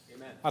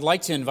I'd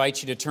like to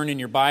invite you to turn in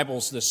your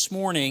Bibles this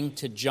morning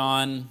to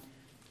John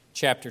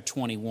chapter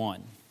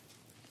 21.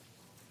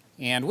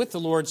 And with the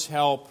Lord's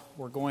help,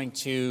 we're going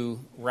to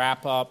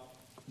wrap up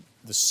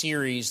the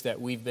series that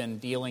we've been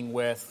dealing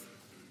with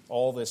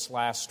all this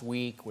last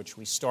week, which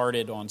we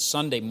started on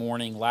Sunday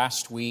morning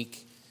last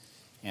week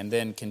and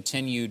then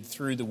continued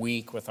through the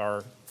week with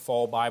our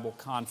fall Bible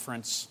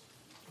conference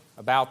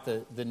about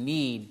the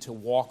need to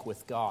walk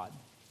with God.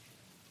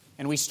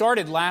 And we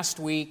started last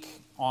week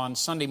on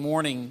Sunday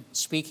morning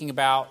speaking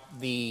about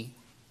the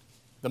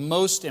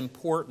most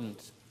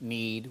important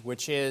need,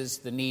 which is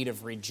the need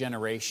of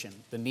regeneration,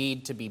 the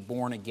need to be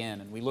born again.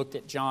 And we looked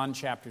at John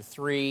chapter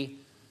 3,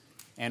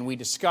 and we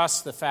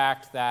discussed the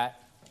fact that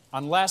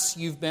unless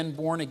you've been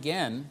born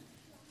again,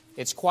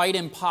 it's quite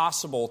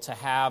impossible to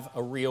have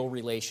a real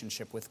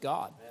relationship with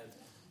God.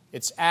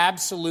 It's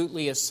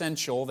absolutely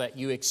essential that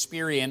you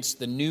experience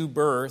the new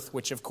birth,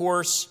 which of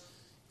course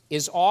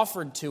is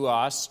offered to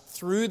us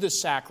through the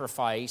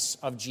sacrifice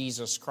of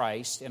Jesus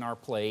Christ in our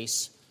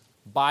place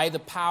by the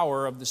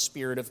power of the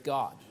Spirit of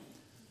God.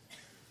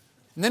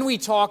 And then we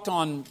talked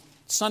on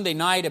Sunday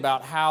night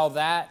about how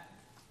that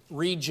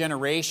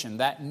regeneration,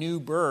 that new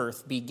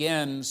birth,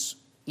 begins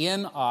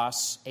in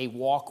us a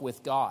walk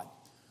with God.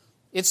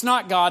 It's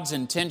not God's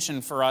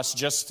intention for us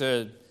just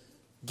to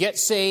get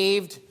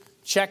saved,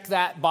 check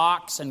that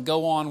box, and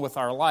go on with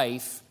our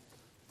life.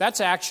 That's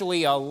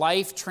actually a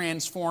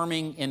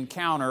life-transforming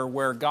encounter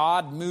where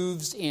God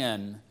moves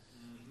in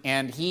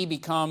and He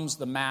becomes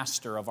the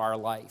master of our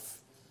life.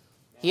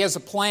 He has a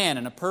plan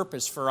and a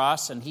purpose for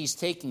us, and He's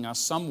taking us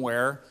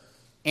somewhere.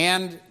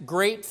 And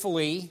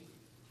gratefully,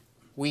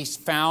 we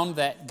found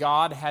that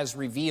God has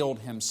revealed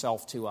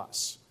Himself to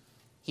us.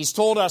 He's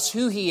told us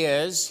who He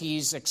is.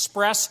 He's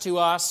expressed to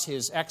us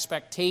His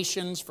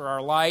expectations for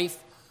our life.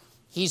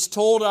 He's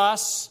told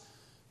us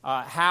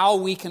how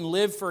we can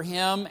live for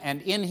Him,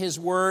 and in His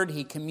Word,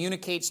 He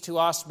communicates to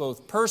us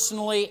both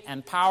personally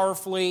and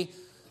powerfully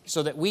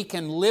so that we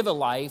can live a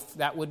life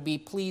that would be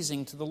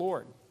pleasing to the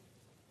Lord.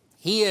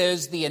 He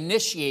is the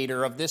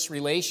initiator of this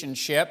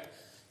relationship,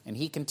 and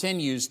He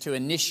continues to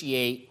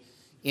initiate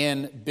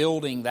in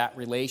building that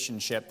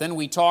relationship. Then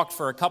we talked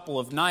for a couple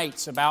of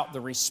nights about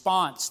the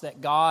response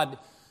that God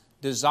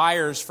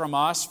desires from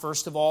us.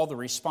 First of all, the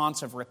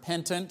response of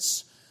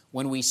repentance.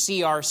 When we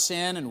see our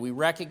sin and we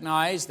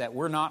recognize that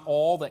we're not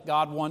all that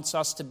God wants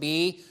us to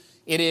be,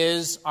 it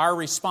is our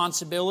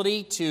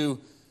responsibility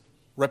to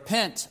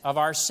repent of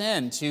our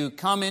sin, to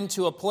come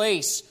into a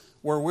place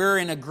where we're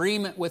in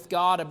agreement with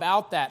God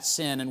about that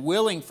sin and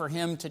willing for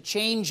Him to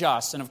change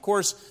us. And of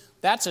course,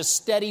 that's a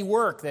steady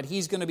work that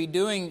He's going to be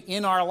doing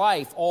in our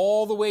life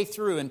all the way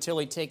through until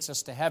He takes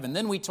us to heaven.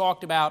 Then we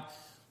talked about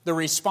the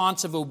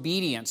response of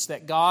obedience,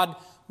 that God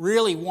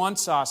really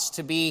wants us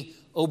to be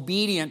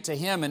obedient to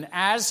Him. And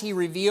as He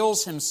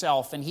reveals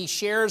Himself and He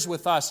shares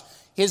with us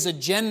His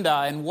agenda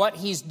and what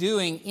He's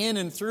doing in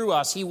and through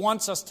us, He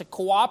wants us to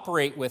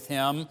cooperate with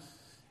Him.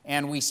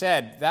 And we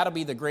said that'll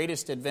be the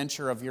greatest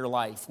adventure of your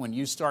life when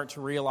you start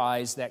to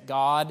realize that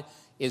God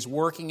is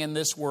working in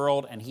this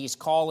world and He's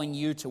calling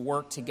you to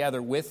work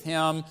together with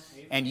Him,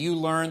 and you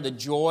learn the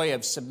joy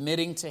of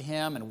submitting to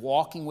Him and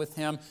walking with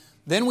Him.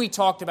 Then we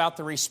talked about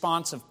the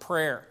response of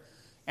prayer,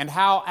 and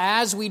how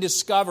as we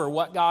discover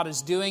what God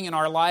is doing in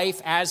our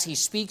life, as He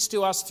speaks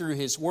to us through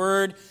His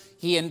Word,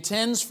 He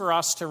intends for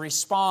us to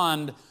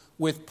respond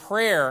with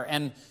prayer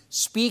and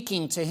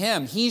speaking to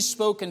Him. He's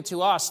spoken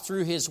to us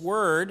through His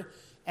Word,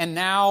 and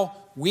now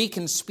we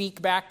can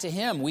speak back to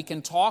Him. We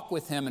can talk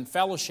with Him and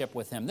fellowship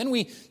with Him. Then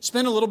we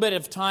spent a little bit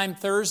of time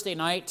Thursday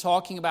night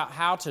talking about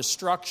how to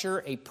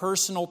structure a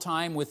personal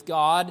time with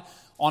God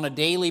on a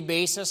daily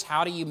basis.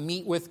 How do you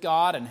meet with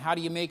God, and how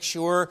do you make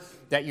sure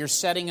that you're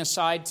setting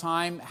aside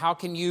time? How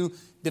can you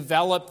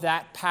develop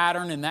that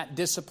pattern and that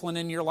discipline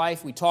in your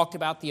life? We talked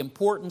about the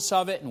importance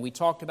of it, and we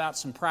talked about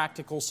some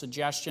practical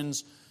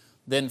suggestions.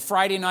 Then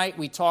Friday night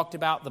we talked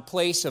about the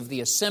place of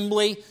the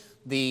assembly,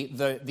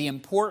 the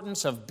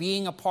importance of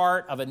being a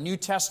part of a New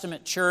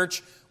Testament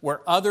church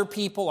where other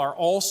people are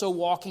also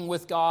walking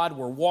with God.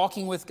 We're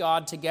walking with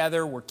God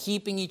together. We're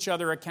keeping each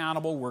other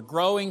accountable. We're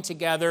growing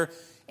together.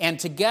 And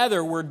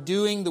together we're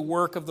doing the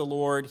work of the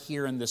Lord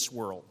here in this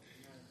world.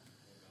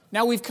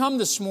 Now we've come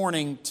this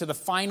morning to the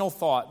final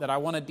thought that I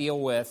want to deal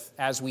with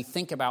as we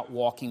think about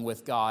walking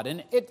with God.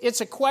 And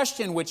it's a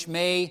question which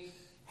may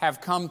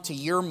have come to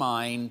your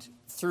mind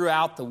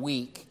throughout the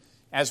week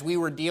as we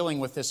were dealing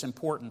with this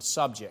important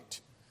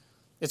subject.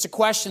 It's a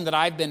question that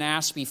I've been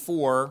asked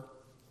before,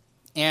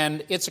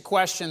 and it's a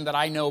question that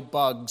I know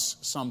bugs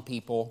some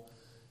people.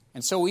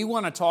 And so we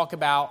want to talk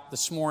about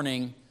this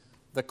morning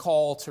the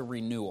call to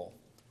renewal.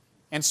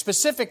 And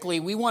specifically,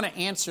 we want to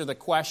answer the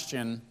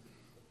question,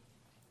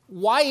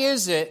 why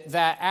is it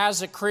that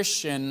as a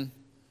Christian,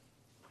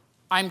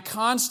 I'm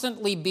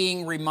constantly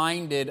being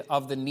reminded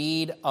of the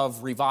need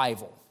of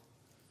revival?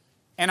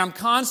 And I'm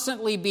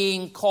constantly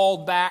being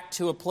called back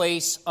to a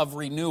place of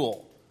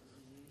renewal.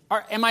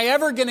 Am I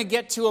ever going to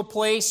get to a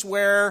place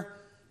where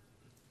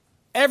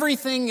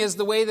everything is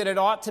the way that it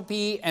ought to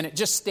be, and it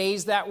just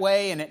stays that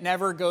way, and it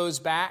never goes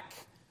back.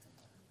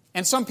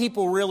 And some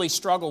people really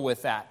struggle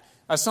with that.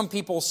 Some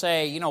people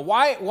say,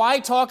 why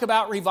talk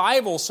about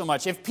revival so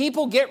much? If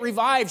people get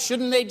revived,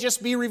 shouldn't they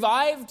just be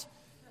revived?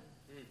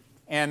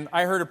 And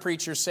I heard a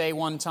preacher say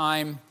one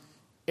time,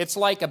 it's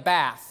like a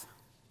bath.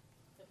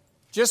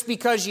 Just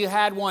because you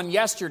had one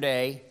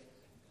yesterday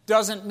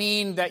doesn't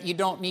mean that you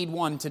don't need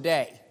one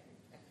today.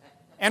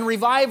 And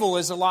revival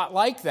is a lot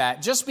like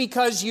that. Just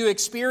because you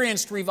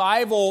experienced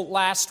revival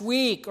last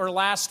week or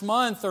last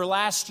month or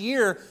last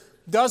year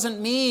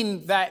doesn't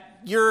mean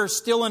that you're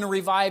still in a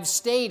revived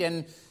state.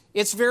 And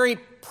it's very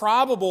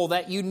probable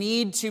that you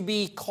need to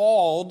be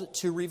called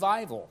to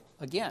revival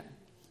again.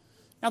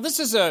 Now, this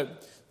is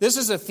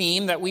a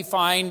theme that we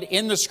find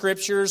in the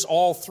Scriptures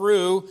all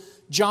through.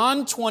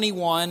 John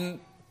 21,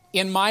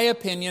 in my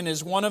opinion,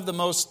 is one of the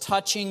most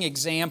touching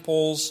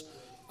examples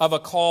of a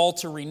call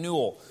to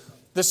renewal.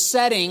 The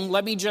setting,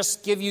 let me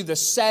just give you the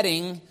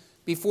setting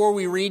before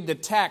we read the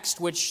text,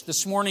 which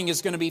this morning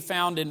is going to be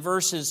found in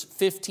verses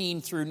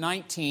 15 through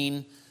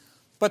 19.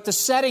 But the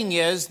setting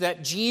is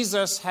that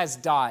Jesus has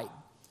died.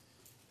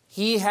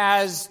 He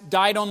has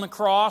died on the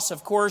cross.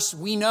 Of course,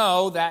 we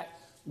know that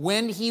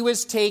when he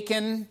was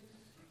taken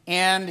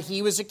and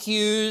he was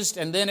accused,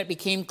 and then it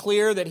became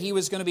clear that he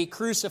was going to be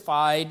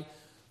crucified,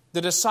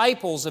 the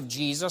disciples of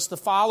Jesus, the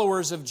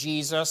followers of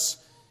Jesus,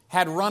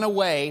 had run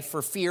away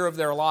for fear of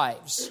their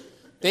lives.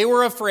 They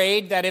were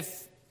afraid that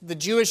if the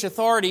Jewish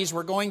authorities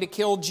were going to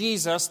kill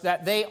Jesus,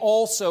 that they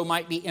also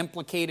might be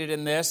implicated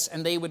in this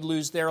and they would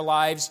lose their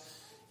lives.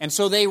 And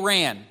so they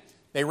ran.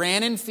 They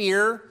ran in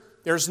fear.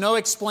 There's no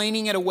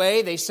explaining it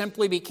away. They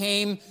simply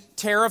became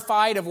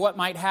terrified of what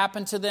might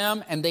happen to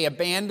them, and they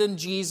abandoned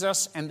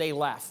Jesus and they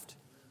left.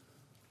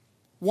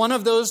 One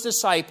of those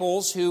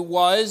disciples, who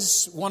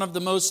was one of the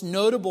most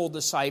notable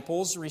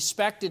disciples,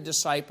 respected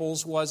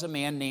disciples, was a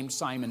man named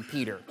Simon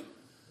Peter.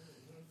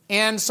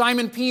 And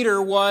Simon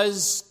Peter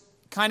was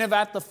kind of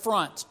at the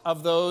front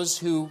of those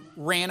who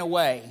ran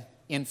away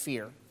in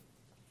fear.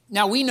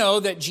 Now, we know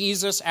that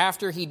Jesus,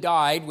 after he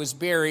died, was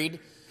buried,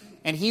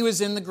 and he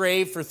was in the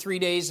grave for 3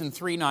 days and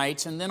 3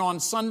 nights, and then on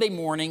Sunday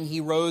morning, he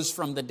rose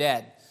from the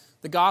dead.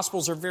 The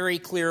Gospels are very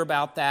clear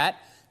about that.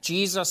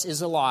 Jesus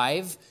is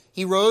alive.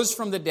 He rose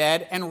from the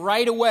dead, and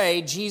right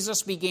away,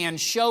 Jesus began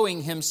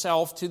showing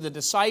himself to the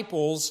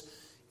disciples,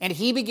 and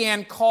he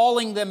began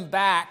calling them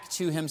back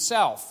to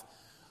himself.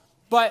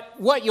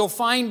 But what you'll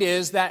find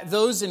is that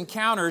those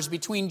encounters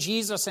between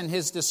Jesus and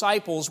his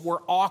disciples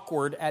were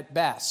awkward at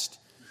best.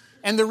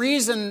 And the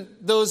reason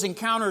those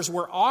encounters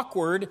were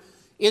awkward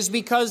is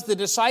because the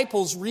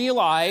disciples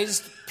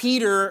realized,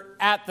 Peter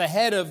at the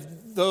head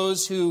of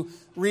those who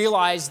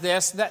realized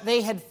this, that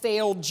they had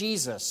failed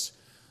Jesus.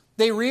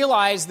 They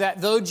realized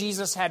that though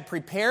Jesus had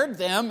prepared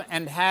them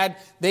and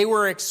they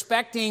were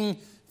expecting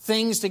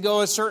things to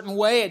go a certain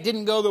way, it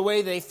didn't go the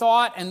way they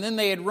thought, and then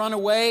they had run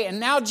away, and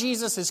now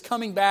Jesus is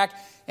coming back,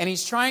 and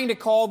he's trying to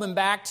call them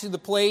back to the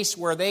place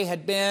where they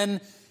had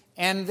been,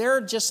 and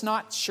they're just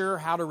not sure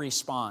how to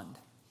respond.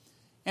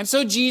 And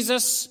so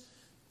Jesus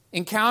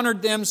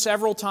encountered them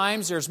several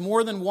times. There's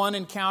more than one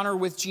encounter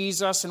with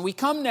Jesus, and we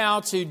come now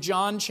to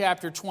John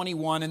chapter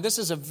 21, and this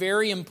is a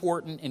very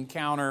important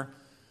encounter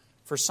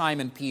for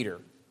Simon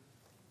Peter.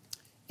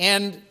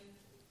 And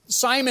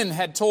Simon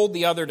had told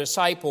the other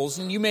disciples,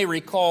 and you may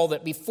recall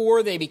that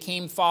before they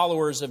became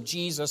followers of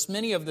Jesus,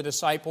 many of the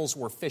disciples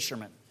were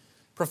fishermen,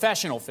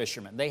 professional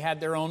fishermen. They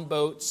had their own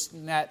boats,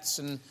 nets,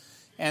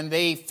 and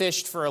they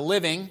fished for a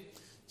living.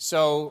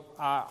 So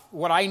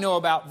what I know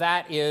about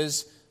that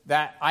is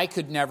that I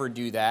could never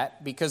do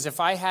that, because if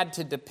I had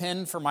to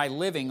depend for my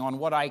living on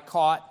what I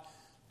caught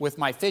with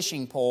my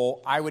fishing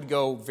pole, I would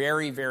go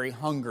very, very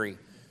hungry.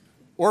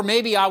 Or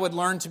maybe I would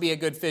learn to be a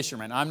good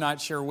fisherman. I'm not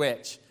sure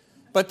which.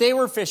 But they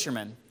were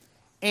fishermen.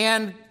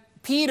 And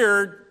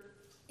Peter,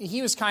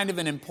 he was kind of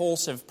an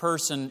impulsive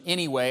person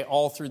anyway,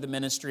 all through the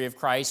ministry of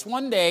Christ.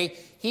 One day,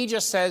 he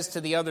just says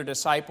to the other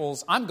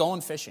disciples, I'm going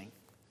fishing.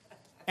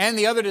 And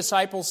the other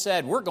disciples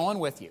said, we're going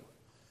with you.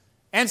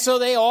 And so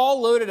they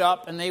all loaded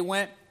up and they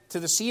went to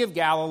the Sea of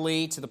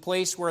Galilee, to the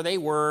place where they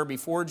were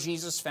before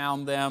Jesus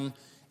found them.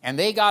 And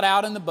they got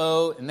out in the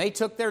boat and they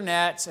took their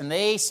nets and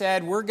they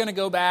said, we're going to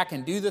go back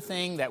and do the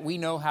thing that we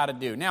know how to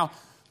do. Now,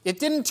 it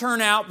didn't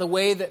turn out the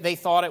way that they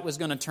thought it was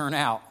going to turn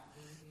out,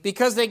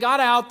 because they got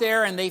out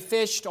there and they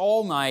fished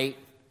all night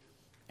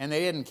and they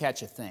didn't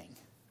catch a thing.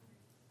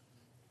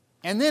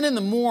 And then in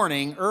the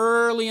morning,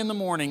 early in the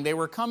morning, they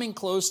were coming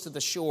close to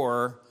the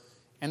shore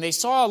and they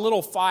saw a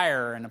little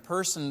fire and a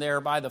person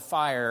there by the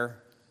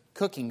fire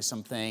cooking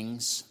some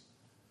things.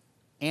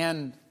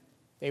 And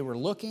they were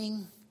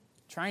looking,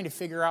 trying to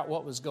figure out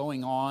what was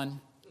going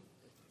on.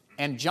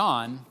 And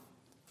John,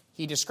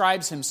 he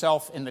describes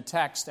himself in the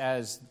text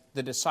as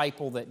the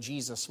disciple that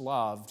Jesus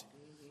loved,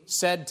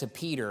 said to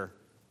Peter,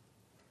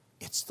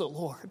 it's the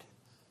Lord.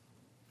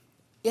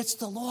 It's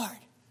the Lord.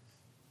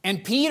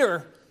 And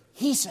Peter,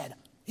 he said,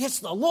 it's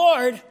the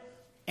Lord.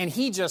 And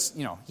he just,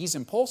 he's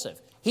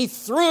impulsive. He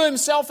threw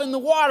himself in the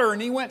water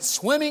and he went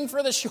swimming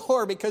for the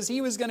shore because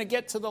he was going to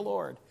get to the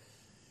Lord.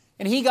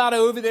 And he got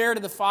over there to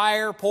the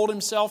fire, pulled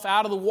himself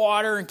out of the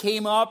water and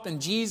came up,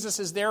 and Jesus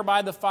is there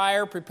by the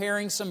fire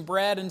preparing some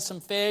bread and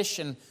some fish,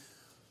 and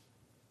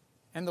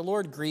the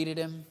Lord greeted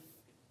him.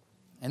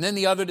 And then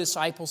the other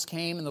disciples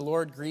came and the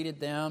Lord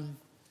greeted them.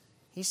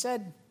 He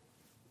said,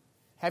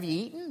 "Have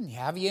you eaten?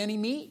 Have you any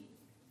meat?"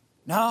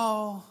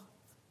 "No,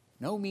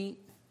 no meat."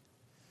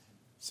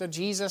 So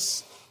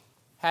Jesus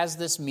has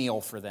this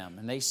meal for them,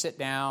 and they sit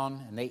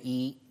down and they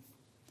eat.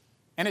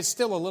 And it's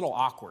still a little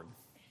awkward.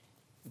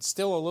 It's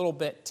still a little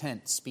bit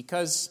tense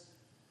because,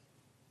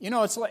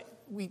 it's like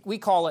we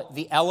call it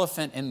the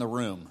elephant in the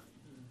room.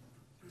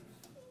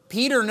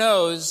 Peter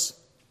knows,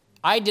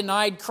 I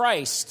denied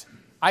Christ.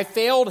 I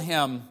failed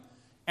him.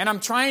 And I'm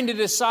trying to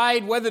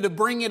decide whether to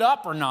bring it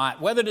up or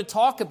not, whether to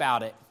talk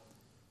about it.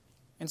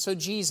 And so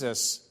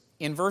Jesus,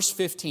 in verse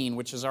 15,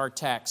 which is our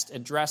text,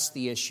 addressed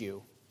the issue.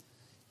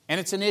 And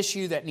it's an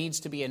issue that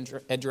needs to be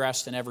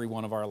addressed in every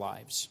one of our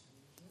lives.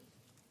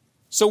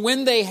 "So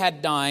when they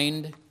had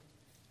dined,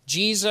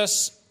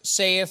 Jesus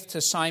saith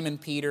to Simon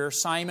Peter,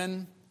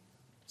 Simon,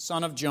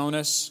 son of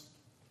Jonas,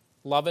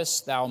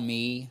 lovest thou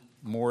me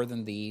more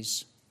than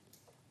these?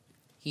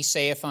 He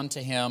saith unto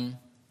him,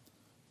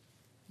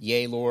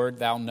 Yea, Lord,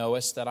 thou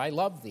knowest that I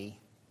love thee.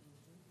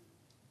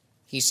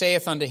 He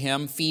saith unto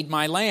him, Feed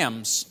my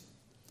lambs.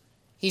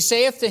 He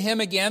saith to him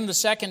again the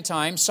second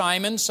time,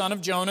 Simon, son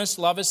of Jonas,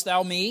 lovest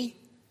thou me?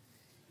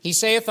 He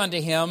saith unto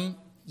him,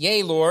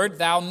 Yea, Lord,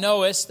 thou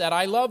knowest that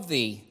I love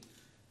thee.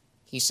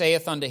 He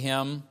saith unto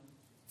him,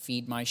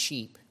 Feed my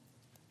sheep.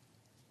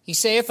 He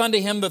saith unto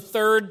him the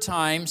third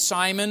time,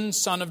 Simon,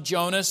 son of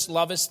Jonas,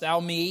 lovest thou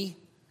me?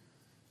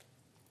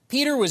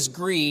 Peter was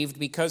grieved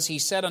because he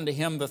said unto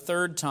him the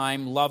third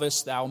time,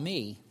 Lovest thou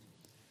me?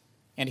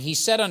 And he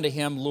said unto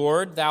him,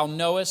 Lord, thou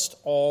knowest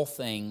all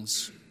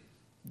things.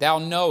 Thou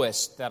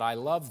knowest that I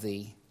love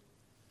thee.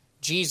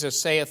 Jesus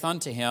saith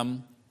unto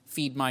him,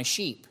 Feed my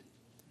sheep.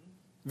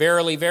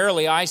 Verily,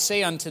 verily, I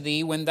say unto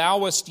thee, when thou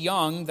wast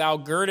young, thou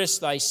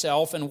girdest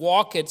thyself and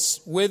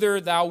walkedst whither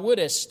thou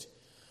wouldest.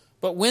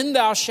 But when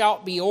thou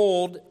shalt be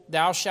old,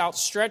 thou shalt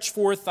stretch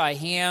forth thy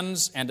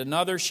hands, and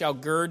another shall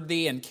gird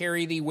thee and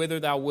carry thee whither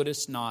thou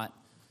wouldest not.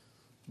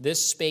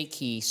 This spake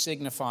he,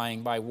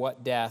 signifying by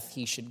what death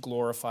he should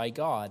glorify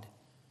God.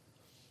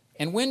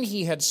 And when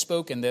he had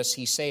spoken this,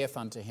 he saith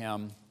unto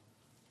him,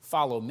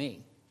 Follow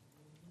me.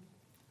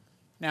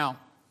 Now,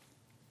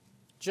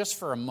 just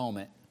for a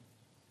moment,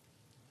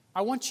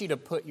 I want you to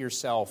put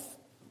yourself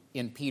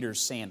in Peter's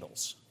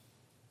sandals.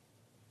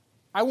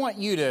 I want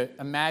you to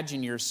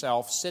imagine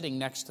yourself sitting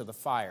next to the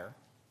fire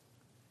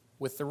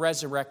with the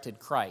resurrected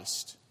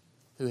Christ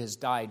who has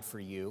died for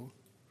you,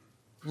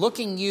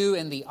 looking you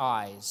in the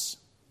eyes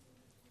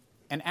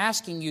and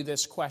asking you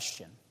this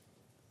question.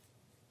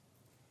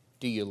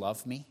 Do you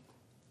love me?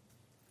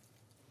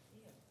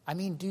 I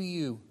mean, do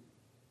you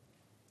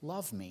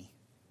love me?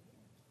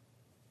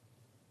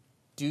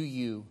 Do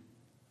you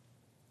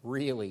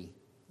really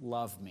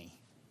love me?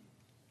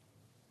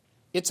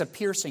 It's a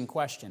piercing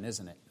question,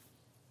 isn't it?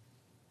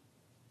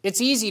 It's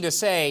easy to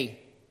say,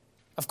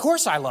 of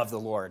course I love the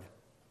Lord.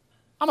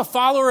 I'm a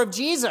follower of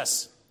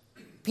Jesus.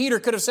 Peter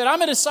could have said,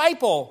 I'm a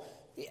disciple.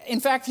 In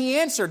fact, he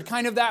answered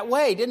kind of that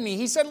way, didn't he?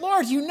 He said,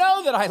 Lord, you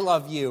know that I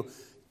love you.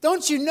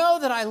 Don't you know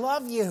that I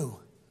love you?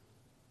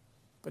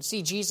 But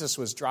see, Jesus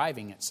was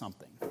driving at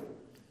something.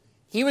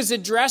 He was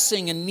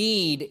addressing a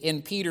need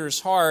in Peter's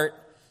heart,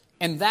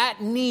 and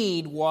that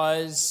need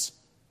was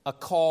a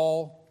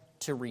call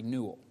to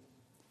renewal.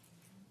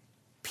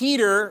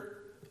 Peter,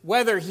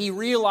 whether he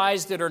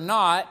realized it or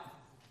not,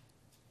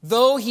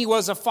 though he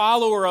was a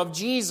follower of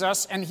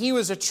Jesus and he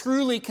was a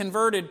truly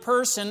converted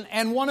person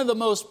and one of the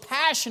most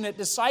passionate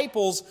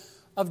disciples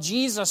of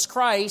Jesus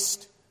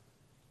Christ,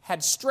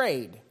 had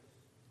strayed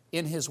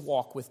in his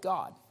walk with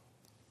God.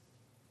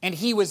 And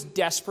he was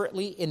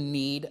desperately in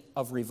need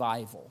of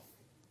revival.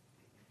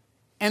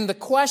 And the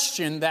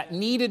question that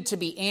needed to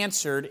be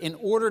answered in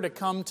order to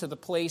come to the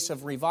place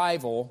of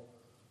revival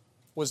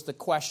was the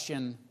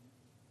question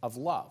of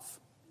love.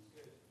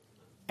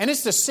 And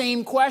it's the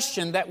same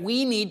question that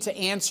we need to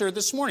answer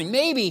this morning.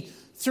 Maybe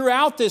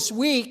throughout this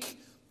week,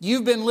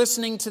 you've been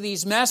listening to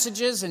these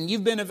messages and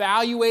you've been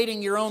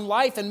evaluating your own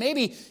life, and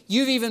maybe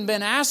you've even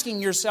been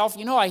asking yourself,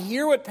 I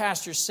hear what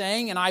Pastor's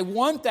saying and I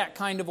want that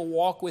kind of a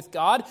walk with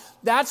God.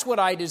 That's what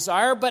I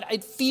desire, but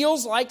it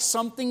feels like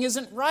something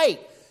isn't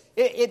right.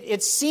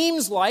 It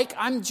seems like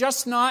I'm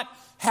just not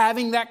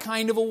having that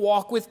kind of a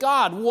walk with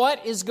God.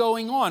 What is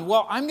going on?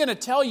 Well, I'm going to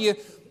tell you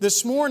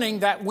this morning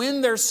that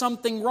when there's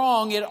something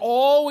wrong, it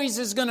always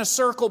is going to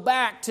circle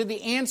back to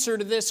the answer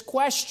to this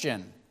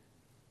question.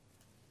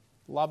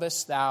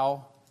 Lovest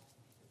thou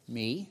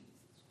me?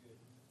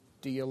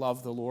 Do you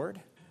love the Lord?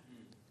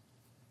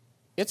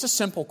 It's a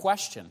simple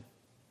question.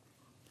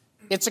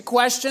 It's a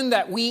question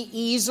that we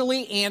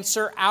easily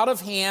answer out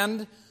of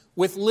hand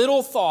with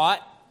little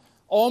thought,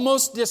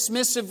 almost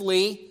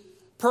dismissively,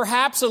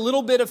 perhaps a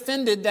little bit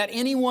offended that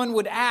anyone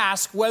would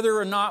ask whether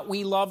or not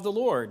we love the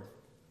Lord.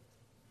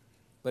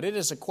 but it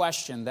is a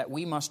question that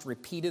we must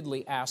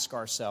repeatedly ask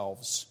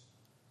ourselves.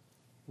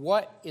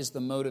 What is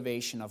the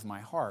motivation of my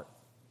heart?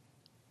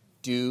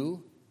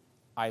 Do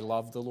I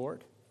love the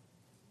Lord?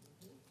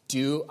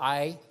 Do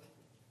I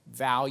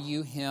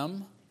value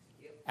Him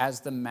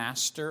as the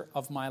master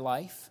of my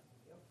life?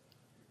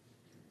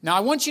 Now,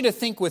 I want you to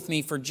think with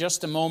me for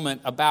just a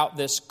moment about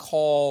this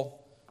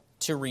call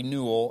to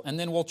renewal, and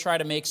then we'll try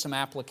to make some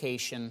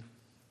application,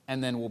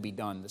 and then we'll be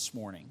done this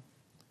morning.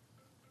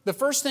 The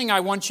first thing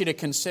I want you to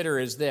consider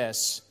is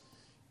this.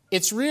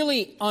 It's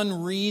really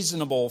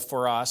unreasonable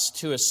for us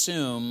to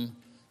assume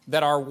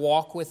that our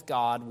walk with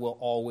God will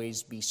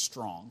always be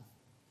strong.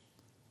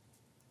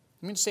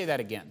 Let me say that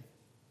again.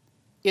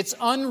 It's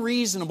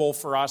unreasonable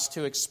for us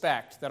to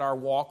expect that our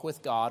walk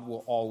with God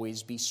will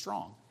always be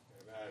strong.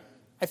 Amen.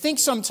 I think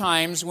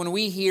sometimes when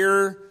we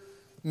hear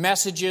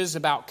messages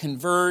about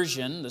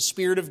conversion, the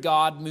Spirit of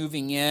God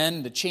moving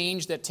in, the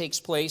change that takes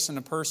place in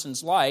a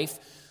person's life,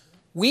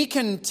 we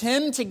can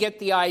tend to get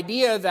the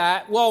idea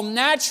that, well,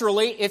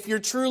 naturally, if you're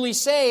truly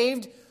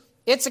saved,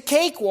 it's a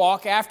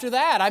cakewalk after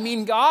that. I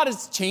mean, God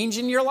is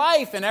changing your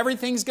life and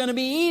everything's going to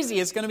be easy.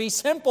 It's going to be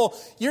simple.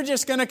 You're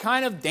just going to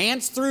kind of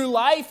dance through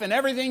life and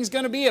everything's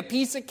going to be a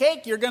piece of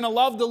cake. You're going to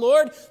love the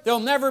Lord. There'll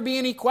never be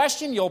any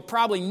question. You'll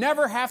probably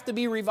never have to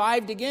be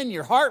revived again.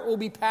 Your heart will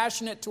be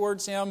passionate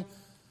towards Him.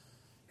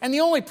 And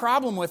the only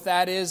problem with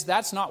that is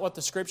that's not what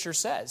the Scripture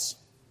says.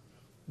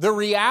 The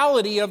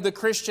reality of the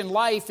Christian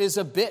life is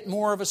a bit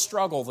more of a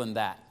struggle than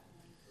that.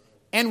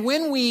 And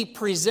when we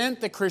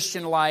present the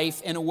Christian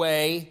life in a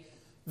way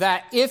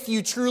that if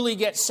you truly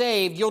get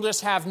saved, you'll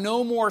just have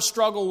no more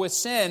struggle with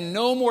sin,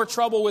 no more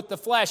trouble with the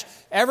flesh,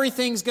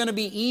 everything's going to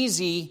be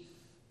easy,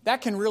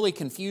 that can really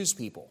confuse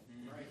people.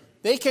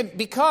 They can,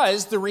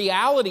 because the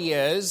reality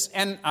is,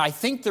 and I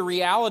think the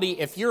reality,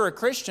 if you're a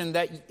Christian,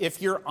 that if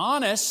you're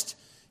honest,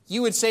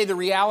 you would say the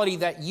reality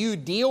that you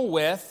deal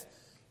with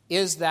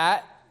is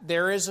that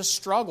there is a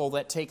struggle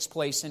that takes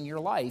place in your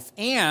life,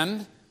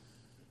 and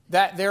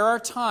that there are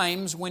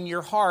times when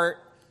your heart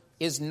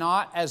is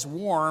not as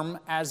warm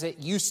as it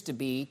used to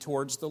be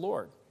towards the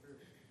Lord.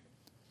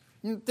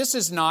 This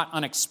is not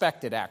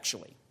unexpected,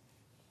 actually,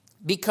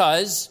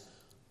 because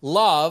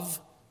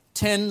love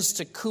tends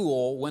to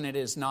cool when it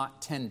is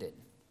not tended.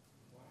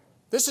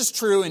 This is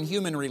true in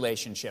human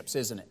relationships,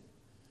 isn't it?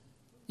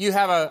 You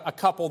have a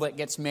couple that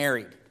gets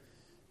married,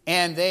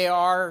 and they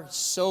are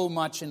so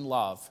much in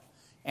love,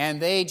 and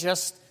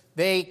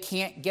they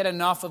can't get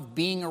enough of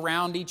being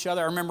around each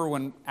other. I remember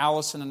when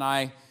Allison and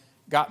I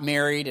got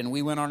married and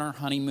we went on our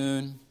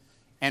honeymoon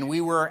and we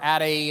were at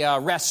a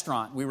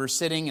restaurant. We were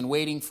sitting and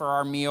waiting for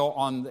our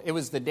meal it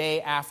was the day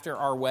after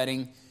our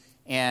wedding,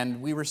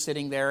 and we were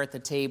sitting there at the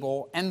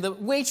table, and the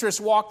waitress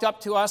walked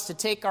up to us to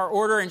take our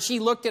order, and she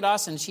looked at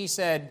us and she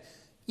said,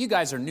 "You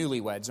guys are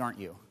newlyweds, aren't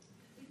you?"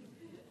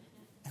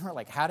 And we're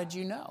like, "How did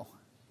you know?"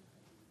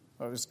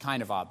 Well, it was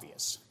kind of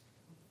obvious.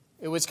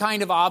 It was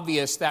kind of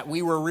obvious that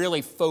we were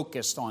really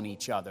focused on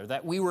each other,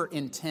 that we were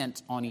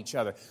intent on each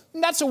other.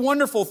 And that's a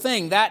wonderful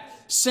thing, that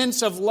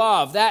sense of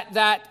love,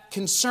 that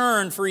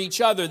concern for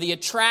each other, the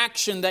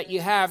attraction that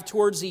you have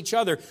towards each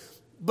other.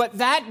 But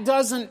that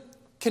doesn't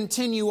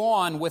continue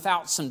on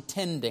without some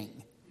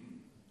tending.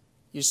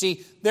 You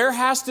see, there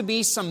has to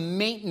be some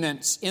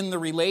maintenance in the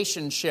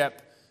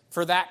relationship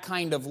for that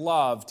kind of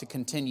love to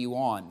continue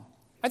on.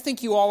 I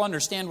think you all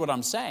understand what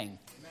I'm saying.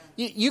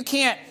 You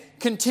can't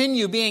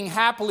continue being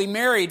happily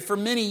married for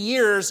many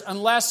years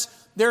unless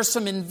there's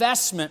some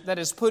investment that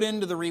is put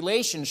into the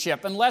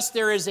relationship, unless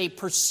there is a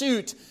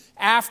pursuit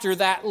after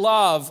that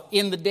love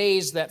in the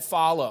days that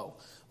follow.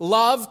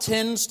 Love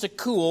tends to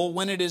cool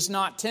when it is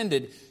not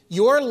tended.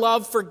 Your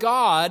love for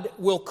God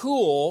will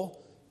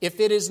cool if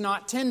it is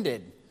not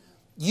tended.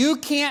 You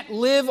can't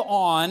live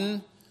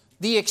on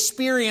the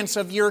experience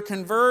of your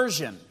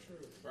conversion.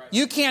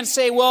 You can't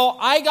say, "Well,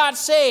 I got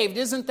saved.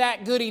 Isn't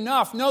that good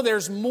enough?" No,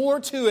 there's more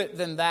to it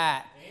than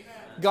that. Amen.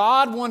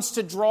 God wants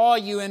to draw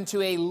you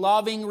into a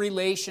loving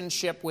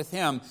relationship with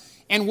Him.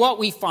 And what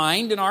we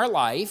find in our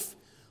life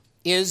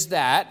is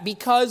that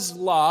because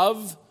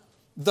love,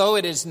 though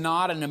it is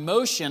not an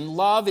emotion,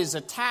 love is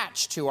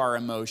attached to our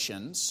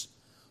emotions.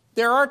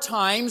 There are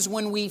times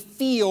when we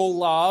feel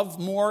love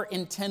more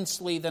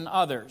intensely than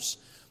others.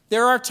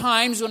 There are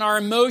times when our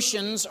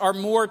emotions are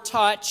more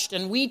touched,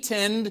 and we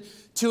tend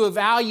to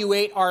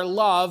evaluate our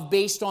love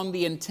based on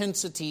the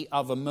intensity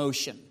of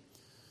emotion.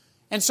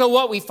 And so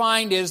what we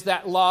find is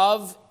that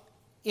love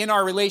in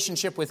our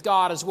relationship with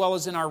God as well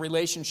as in our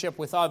relationship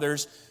with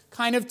others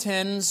kind of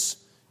tends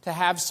to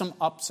have some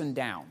ups and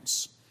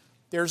downs.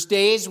 There's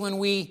days when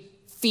we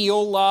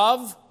feel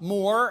love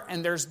more,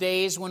 and there's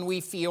days when we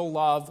feel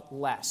love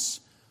less.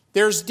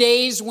 There's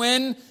days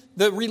when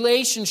the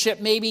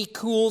relationship maybe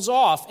cools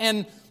off.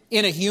 And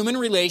in a human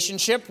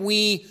relationship,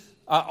 we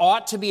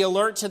ought to be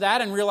alert to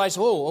that and realize,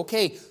 oh,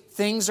 okay,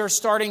 things are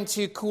starting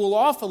to cool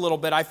off a little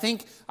bit. I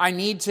think I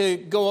need to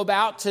go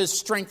about to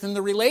strengthen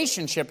the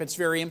relationship. It's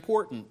very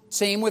important.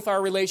 Same with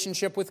our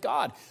relationship with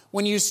God.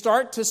 When you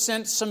start to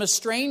sense some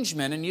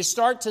estrangement and you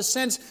start to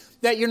sense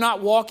that you're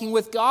not walking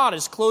with God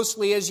as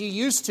closely as you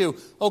used to.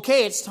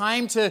 Okay, it's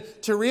time to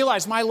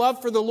realize my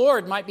love for the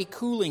Lord might be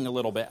cooling a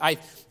little bit. I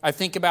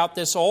think about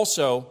this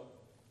also.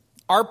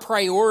 Our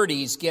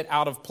priorities get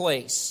out of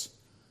place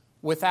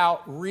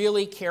without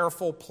really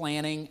careful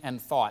planning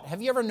and thought.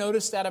 Have you ever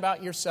noticed that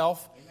about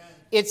yourself? Amen.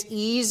 It's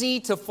easy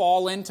to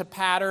fall into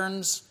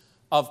patterns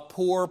of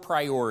poor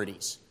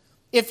priorities.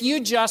 If you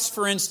just,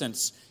 for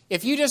instance,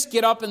 if you just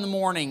get up in the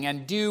morning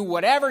and do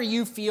whatever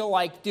you feel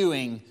like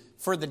doing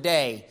for the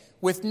day,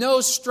 with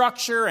no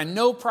structure and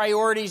no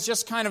priorities,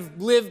 just kind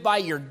of live by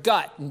your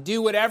gut and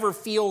do whatever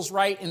feels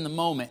right in the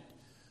moment.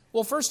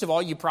 Well, first of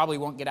all, you probably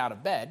won't get out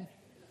of bed,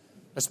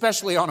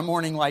 especially on a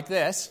morning like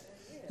this.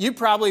 You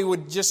probably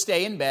would just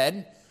stay in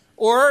bed.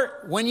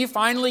 Or when you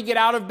finally get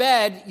out of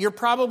bed, you're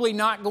probably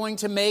not going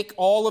to make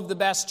all of the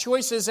best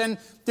choices. And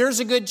there's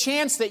a good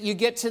chance that you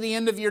get to the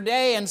end of your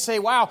day and say,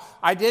 wow,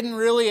 I didn't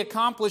really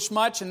accomplish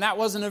much and that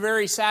wasn't a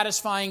very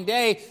satisfying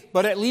day,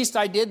 but at least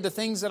I did the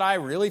things that I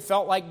really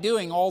felt like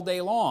doing all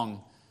day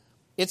long.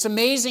 It's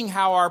amazing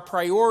how our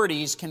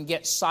priorities can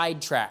get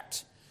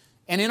sidetracked.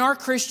 And in our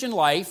Christian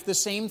life, the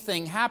same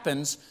thing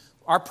happens.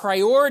 Our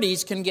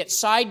priorities can get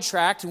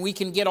sidetracked and we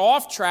can get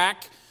off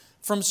track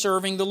from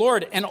serving the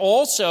Lord. And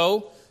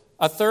also,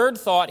 a third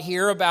thought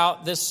here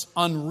about this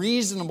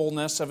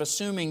unreasonableness of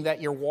assuming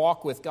that your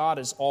walk with God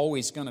is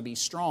always going to be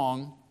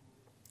strong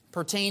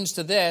pertains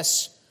to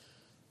this.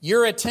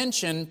 Your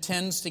attention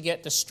tends to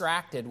get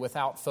distracted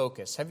without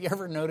focus. Have you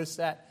ever noticed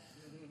that?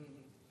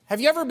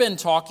 Have you ever been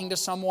talking to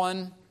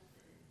someone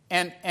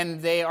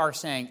and they are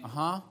saying,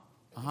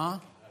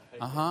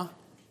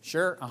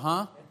 sure,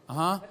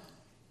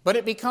 but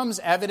it becomes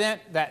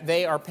evident that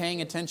they are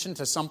paying attention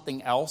to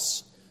something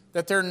else,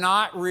 that they're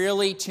not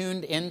really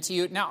tuned into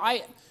you. Now,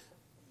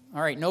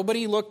 all right,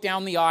 nobody look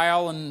down the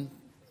aisle and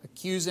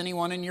accuse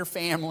anyone in your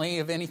family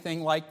of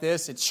anything like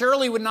this. It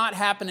surely would not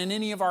happen in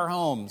any of our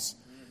homes.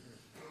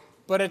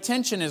 But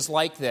attention is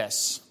like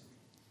this.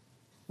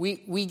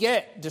 We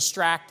get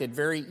distracted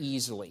very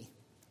easily.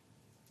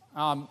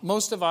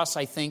 Most of us,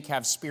 I think,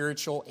 have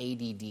spiritual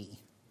ADD.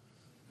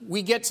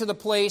 We get to the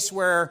place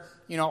where,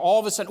 all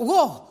of a sudden,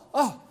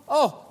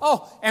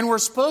 and we're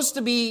supposed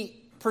to be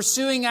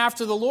pursuing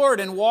after the Lord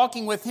and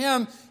walking with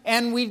Him,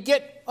 and we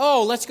get,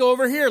 let's go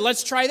over here,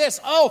 let's try this,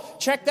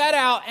 check that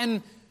out.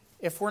 And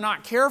if we're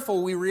not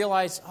careful, we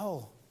realize,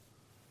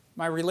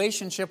 my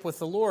relationship with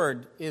the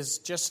Lord is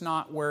just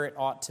not where it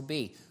ought to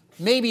be.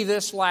 Maybe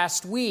this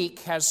last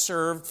week has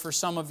served for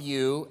some of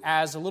you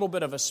as a little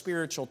bit of a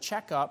spiritual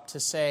checkup to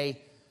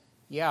say,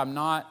 I'm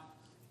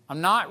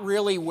not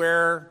really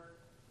where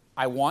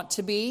I want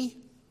to be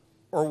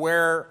or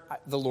where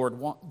the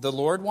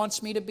Lord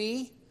wants me to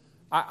be.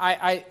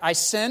 I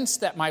sense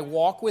that my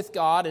walk with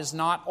God is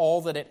not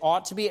all that it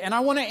ought to be. And I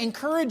want to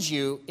encourage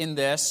you in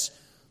this,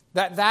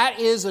 that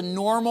is a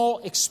normal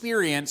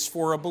experience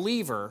for a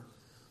believer.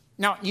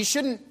 Now, you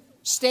shouldn't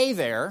stay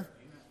there,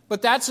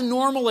 but that's a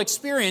normal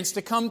experience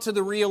to come to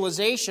the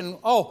realization,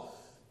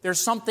 there's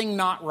something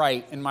not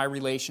right in my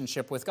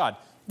relationship with God.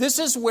 This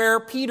is where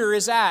Peter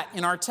is at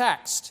in our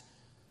text.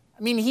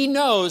 I mean, he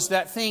knows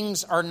that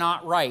things are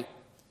not right.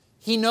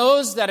 He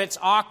knows that it's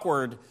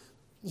awkward.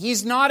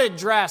 He's not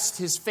addressed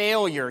his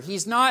failure.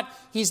 He's not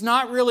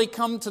really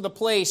come to the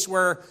place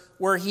where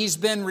he's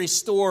been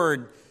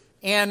restored.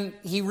 And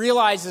he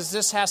realizes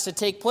this has to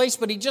take place,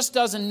 but he just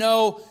doesn't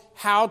know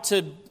how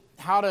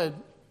to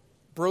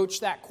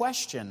broach that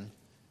question.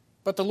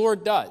 But the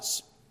Lord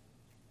does.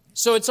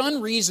 So it's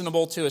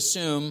unreasonable to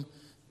assume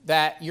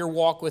that your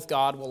walk with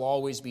God will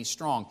always be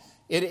strong.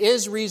 It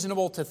is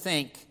reasonable to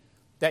think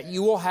that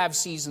you will have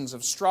seasons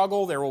of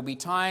struggle. There will be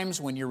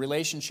times when your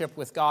relationship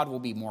with God will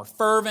be more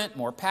fervent,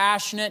 more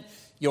passionate.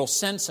 You'll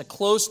sense a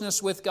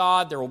closeness with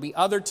God. There will be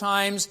other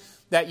times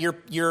that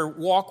your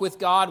walk with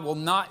God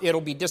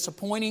it'll be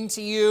disappointing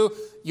to you.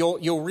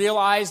 You'll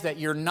realize that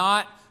you're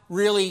not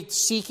really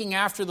seeking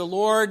after the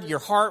Lord. Your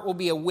heart will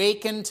be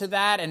awakened to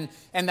that, and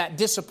that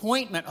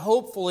disappointment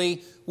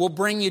hopefully will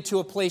bring you to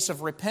a place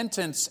of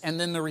repentance and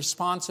then the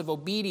responsive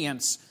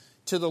obedience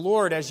to the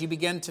Lord as you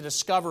begin to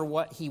discover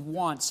what He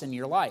wants in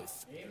your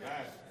life. Amen.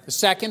 The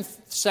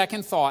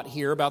second thought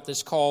here about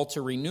this call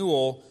to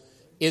renewal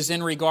is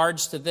in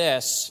regards to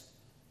this.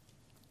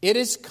 It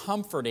is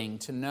comforting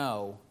to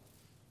know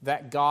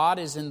that God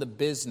is in the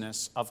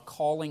business of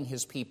calling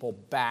His people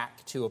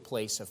back to a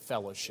place of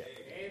fellowship.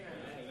 Amen.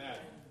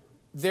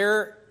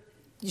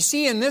 You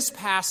see, in this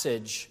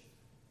passage,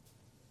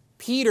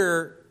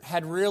 Peter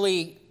had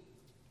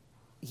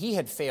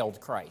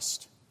failed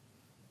Christ.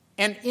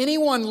 And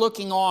anyone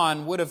looking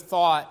on would have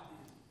thought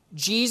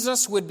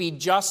Jesus would be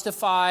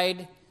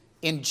justified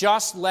in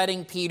just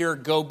letting Peter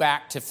go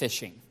back to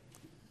fishing.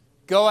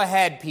 Go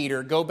ahead,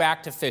 Peter, go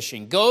back to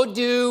fishing. Go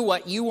do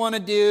what you want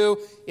to do.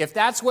 If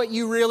that's what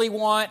you really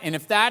want, and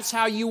if that's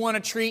how you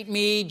want to treat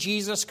me,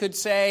 Jesus could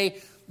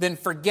say, then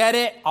forget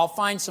it. I'll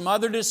find some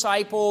other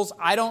disciples.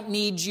 I don't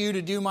need you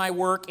to do my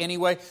work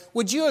anyway.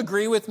 Would you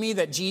agree with me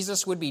that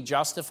Jesus would be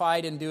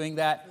justified in doing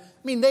that?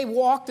 I mean, they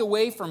walked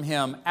away from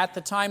Him at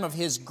the time of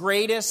His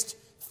greatest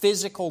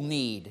physical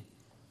need.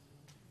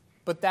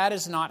 But that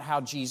is not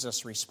how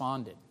Jesus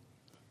responded.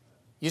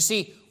 You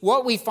see,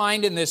 what we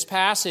find in this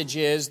passage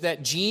is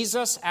that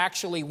Jesus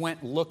actually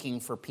went looking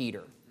for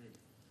Peter.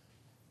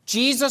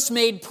 Jesus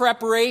made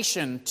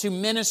preparation to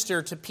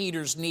minister to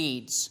Peter's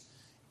needs.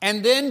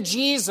 And then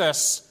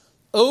Jesus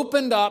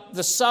opened up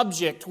the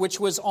subject which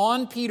was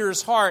on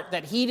Peter's heart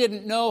that he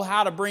didn't know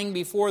how to bring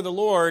before the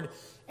Lord.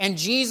 And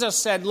Jesus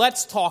said,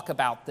 let's talk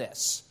about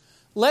this.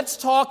 Let's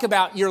talk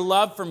about your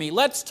love for me.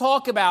 Let's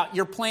talk about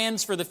your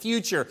plans for the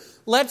future.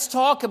 Let's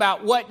talk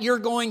about what you're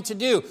going to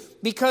do.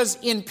 Because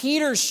in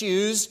Peter's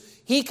shoes,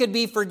 he could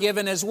be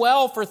forgiven as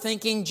well for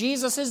thinking,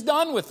 Jesus is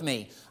done with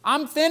me.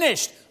 I'm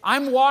finished.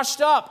 I'm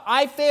washed up.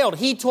 I failed.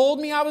 He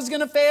told me I was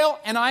going to fail,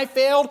 and I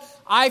failed.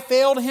 I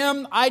failed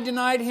him. I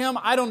denied him.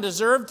 I don't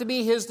deserve to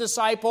be his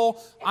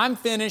disciple. I'm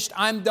finished.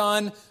 I'm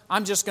done.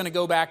 I'm just going to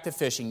go back to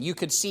fishing. You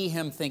could see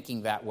him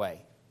thinking that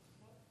way.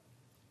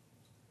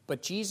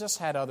 But Jesus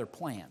had other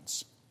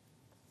plans.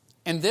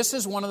 And this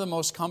is one of the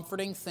most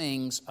comforting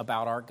things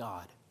about our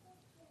God,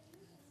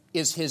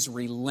 is his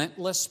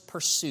relentless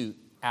pursuit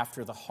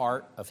after the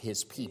heart of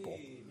his people.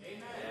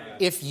 Amen.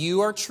 If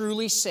you are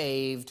truly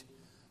saved,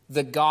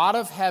 the God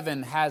of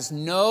heaven has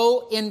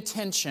no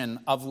intention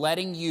of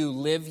letting you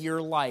live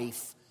your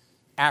life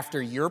after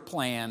your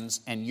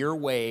plans and your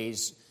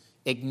ways,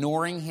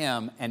 ignoring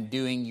him and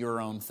doing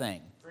your own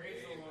thing.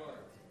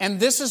 And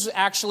this is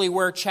actually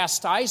where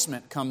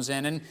chastisement comes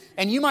in.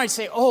 And you might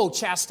say, oh,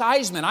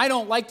 chastisement. I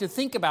don't like to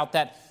think about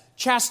that.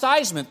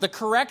 Chastisement, the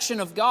correction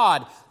of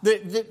God,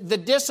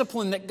 the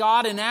discipline that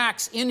God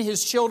enacts in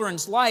his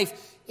children's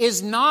life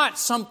is not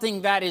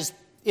something that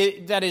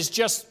is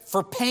just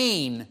for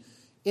pain.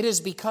 It is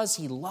because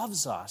he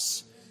loves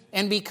us.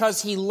 And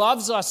because he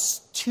loves us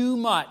too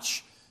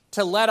much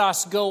to let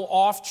us go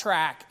off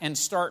track and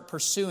start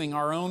pursuing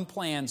our own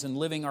plans and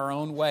living our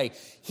own way.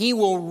 He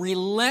will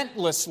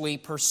relentlessly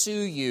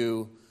pursue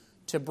you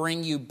to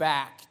bring you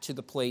back to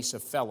the place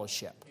of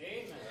fellowship.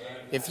 Amen.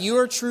 If you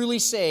are truly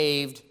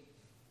saved,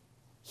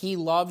 he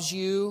loves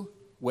you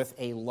with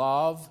a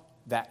love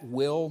that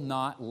will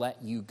not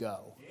let you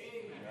go.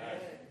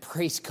 Amen.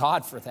 Praise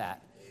God for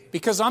that.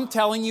 Because I'm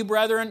telling you,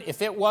 brethren,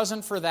 if it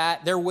wasn't for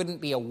that, there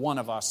wouldn't be a one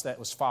of us that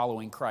was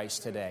following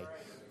Christ today.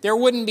 There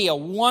wouldn't be a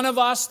one of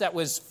us that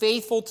was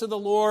faithful to the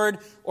Lord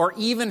or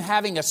even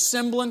having a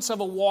semblance of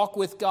a walk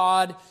with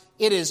God.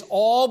 It is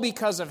all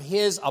because of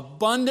his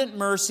abundant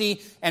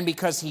mercy and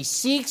because he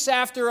seeks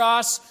after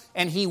us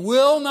and he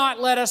will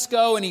not let us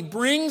go and he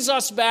brings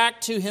us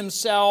back to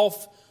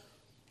himself.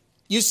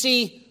 You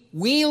see,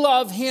 we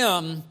love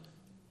him.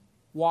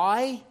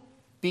 Why?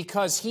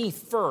 Because he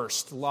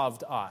first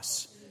loved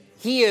us.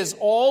 He is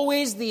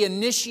always the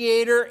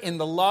initiator in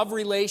the love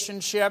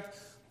relationship.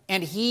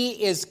 And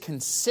he is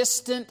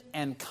consistent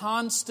and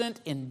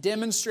constant in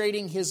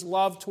demonstrating his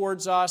love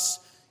towards us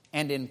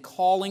and in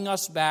calling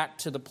us back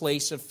to the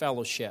place of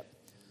fellowship.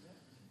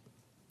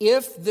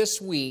 If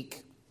this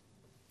week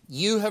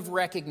you have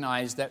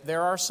recognized that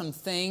there are some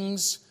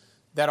things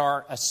that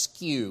are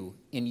askew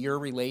in your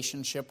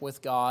relationship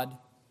with God,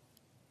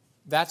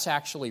 that's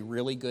actually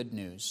really good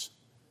news,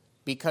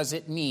 because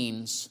it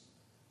means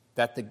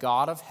that the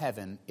God of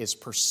heaven is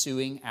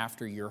pursuing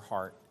after your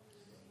heart.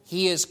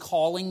 He is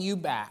calling you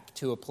back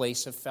to a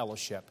place of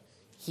fellowship.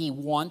 He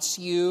wants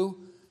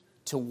you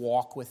to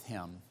walk with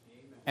him.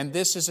 And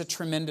this is a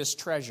tremendous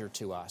treasure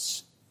to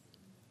us.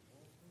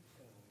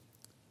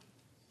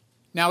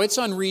 Now, it's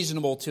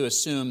unreasonable to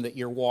assume that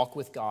your walk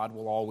with God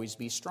will always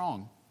be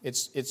strong.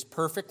 It's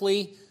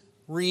perfectly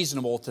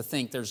reasonable to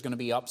think there's going to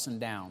be ups and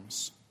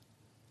downs.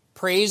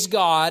 Praise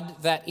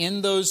God that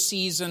in those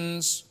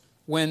seasons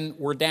when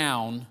we're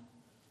down,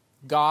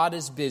 God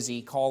is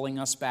busy calling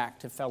us back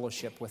to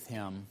fellowship with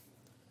him.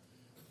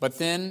 But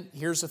then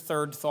here's a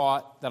third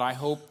thought that I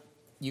hope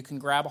you can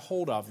grab a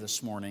hold of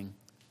this morning.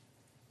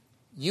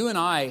 You and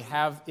I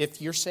have,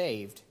 if you're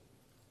saved,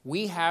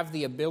 we have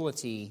the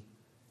ability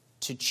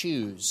to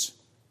choose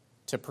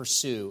to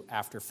pursue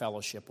after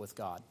fellowship with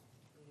God.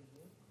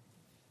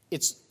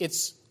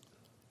 It's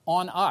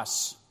on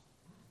us.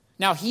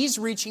 Now, he's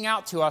reaching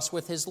out to us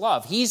with his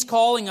love. He's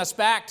calling us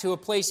back to a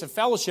place of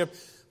fellowship.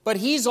 But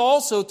he's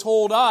also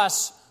told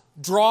us,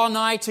 draw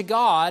nigh to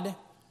God,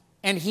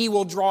 and he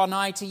will draw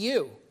nigh to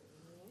you.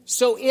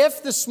 So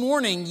if this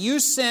morning you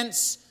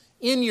sense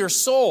in your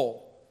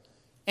soul,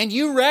 and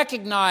you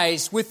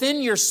recognize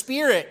within your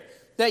spirit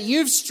that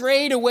you've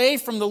strayed away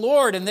from the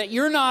Lord and that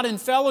you're not in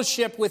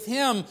fellowship with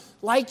him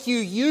like you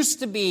used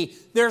to be,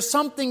 there's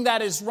something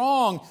that is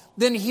wrong,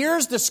 then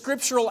here's the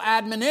scriptural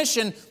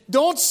admonition.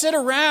 Don't sit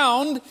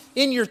around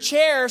in your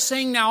chair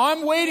saying, now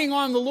I'm waiting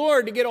on the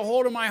Lord to get a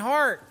hold of my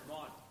heart.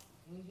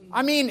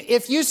 I mean,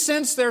 if you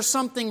sense there's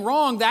something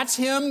wrong, that's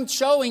him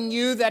showing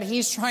you that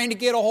he's trying to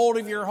get a hold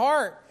of your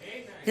heart.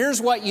 Here's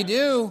what you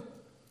do.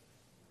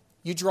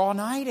 You draw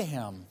nigh to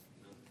him.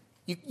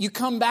 You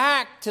come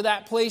back to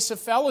that place of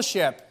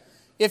fellowship.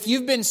 If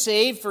you've been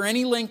saved for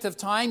any length of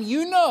time,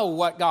 you know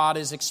what God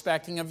is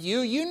expecting of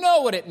you. You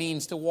know what it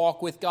means to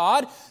walk with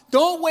God.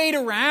 Don't wait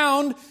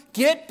around.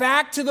 Get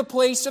back to the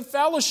place of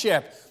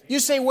fellowship. You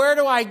say, where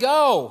do I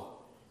go?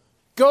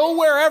 Go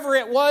wherever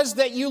it was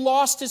that you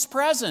lost His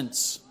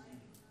presence.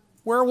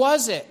 Where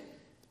was it?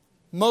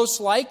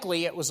 Most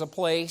likely it was a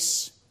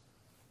place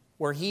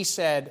where He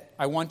said,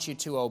 I want you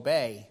to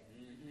obey.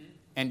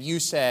 And you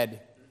said,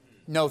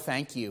 no,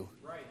 thank you.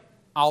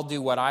 I'll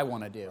do what I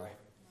want to do.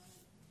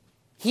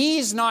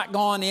 He's not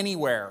gone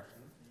anywhere,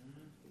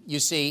 you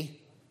see.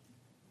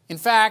 In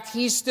fact,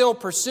 He's still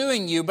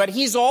pursuing you, but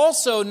He's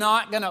also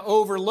not going to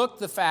overlook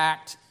the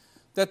fact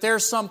that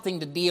there's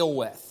something to deal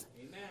with.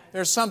 Amen.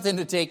 There's something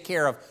to take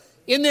care of.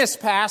 In this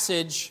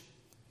passage,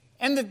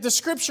 and the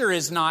Scripture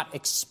is not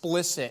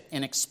explicit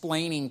in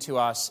explaining to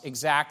us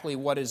exactly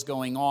what is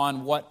going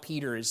on, what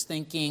Peter is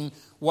thinking,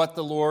 what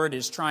the Lord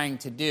is trying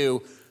to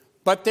do,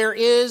 but there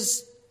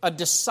is a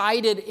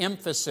decided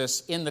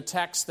emphasis in the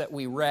text that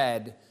we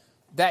read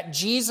that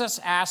Jesus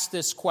asked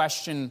this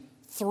question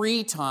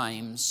 3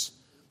 times,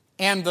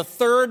 and the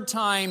third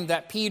time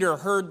that Peter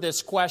heard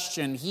this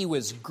question, he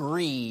was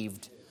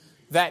grieved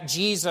that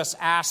Jesus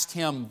asked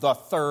him the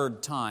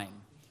third time.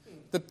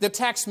 The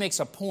text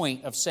makes a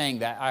point of saying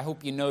that. I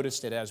hope you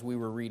noticed it as we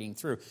were reading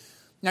through.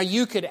 Now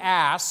you could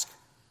ask,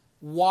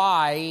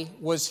 why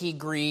was he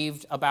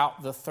grieved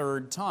about the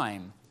third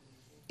time?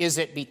 Is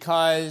it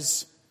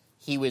because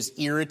he was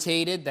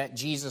irritated that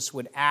Jesus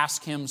would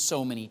ask him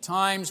so many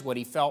times what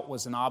he felt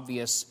was an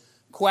obvious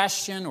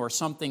question or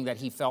something that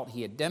he felt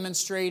he had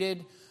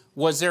demonstrated?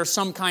 Was there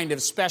some kind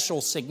of special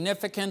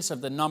significance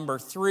of the number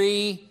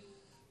 3?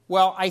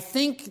 Well, I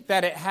think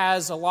that it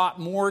has a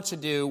lot more to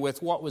do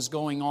with what was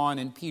going on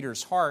in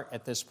Peter's heart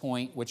at this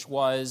point, which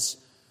was,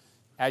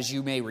 as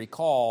you may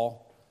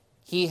recall,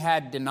 he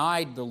had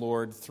denied the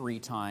Lord 3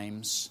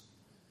 times.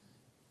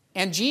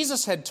 And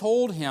Jesus had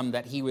told him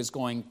that he was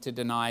going to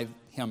deny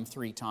Him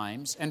 3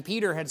 times. And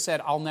Peter had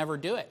said, I'll never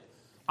do it.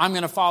 I'm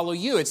going to follow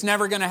you. It's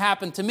never going to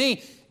happen to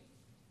me.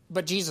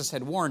 But Jesus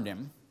had warned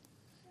him.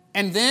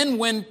 And then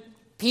when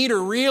Peter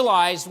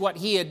realized what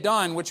he had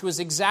done, which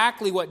was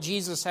exactly what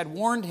Jesus had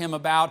warned him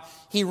about,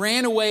 he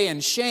ran away in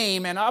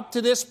shame. And up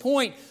to this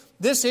point,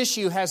 this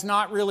issue has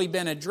not really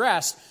been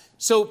addressed.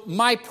 So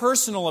my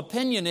personal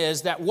opinion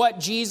is that what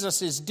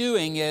Jesus is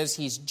doing is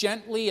He's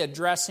gently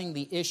addressing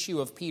the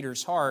issue of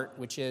Peter's heart,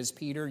 which is,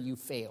 Peter, you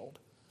failed.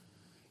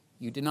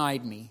 You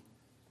denied me.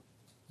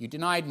 You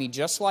denied me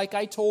just like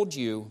I told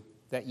you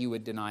that you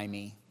would deny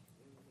me.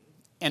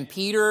 And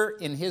Peter,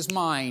 in his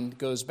mind,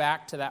 goes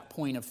back to that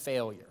point of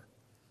failure.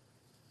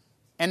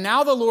 And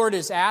now the Lord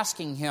is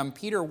asking him,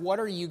 Peter, what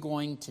are you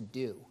going to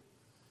do?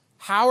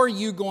 How are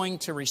you going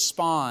to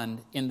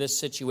respond in this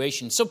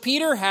situation? So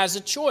Peter has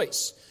a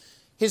choice.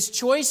 His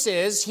choice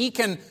is he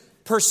can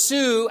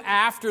pursue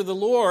after the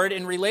Lord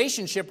in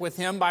relationship with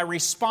Him by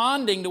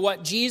responding to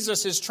what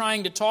Jesus is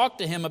trying to talk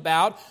to him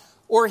about,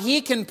 or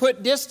he can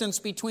put distance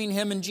between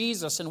him and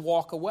Jesus and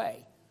walk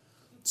away.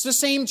 It's the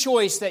same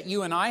choice that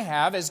you and I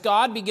have. As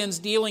God begins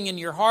dealing in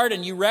your heart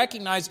and you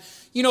recognize,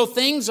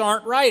 things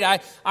aren't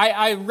right.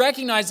 I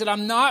recognize that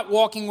I'm not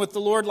walking with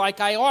the Lord like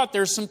I ought.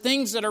 There's some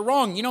things that are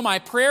wrong. My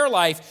prayer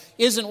life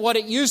isn't what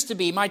it used to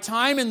be. My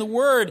time in the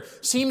Word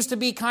seems to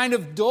be kind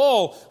of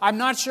dull. I'm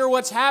not sure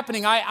what's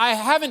happening. I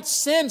haven't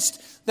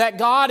sensed that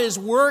God is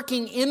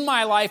working in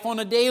my life on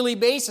a daily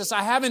basis.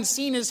 I haven't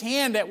seen His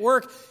hand at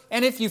work.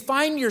 And if you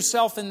find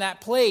yourself in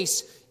that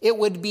place, it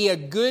would be a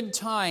good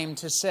time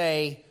to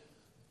say,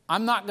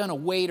 I'm not going to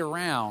wait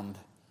around.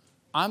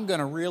 I'm going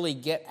to really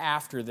get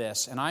after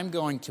this, and I'm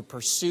going to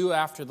pursue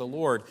after the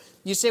Lord.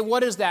 You say,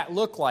 what does that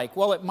look like?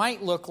 Well, it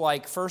might look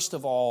like, first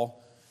of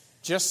all,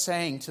 just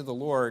saying to the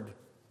Lord,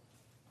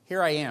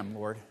 here I am,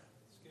 Lord.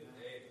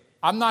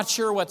 I'm not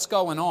sure what's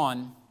going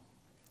on,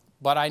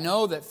 but I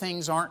know that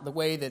things aren't the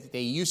way that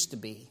they used to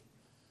be,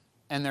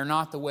 and they're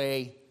not the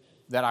way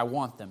that I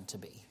want them to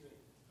be.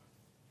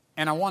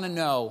 And I want to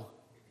know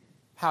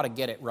how to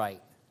get it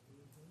right.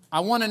 I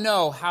want to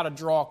know how to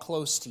draw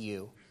close to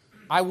you.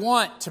 I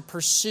want to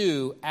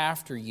pursue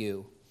after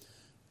you.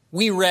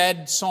 We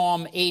read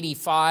Psalm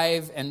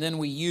 85, and then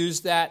we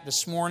used that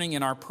this morning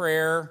in our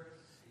prayer.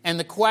 And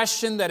the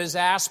question that is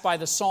asked by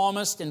the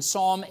psalmist in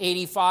Psalm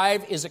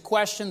 85 is a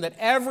question that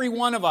every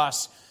one of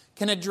us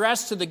can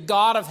address to the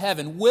God of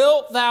heaven.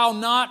 Wilt thou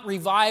not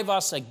revive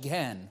us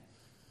again?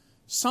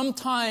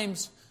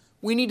 Sometimes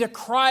we need to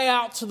cry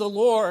out to the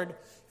Lord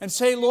and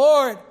say,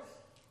 Lord,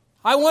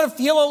 I want to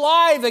feel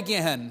alive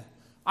again.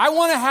 I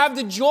want to have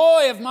the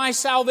joy of my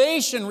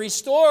salvation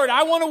restored.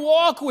 I want to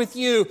walk with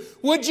you.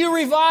 Would you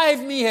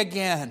revive me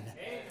again?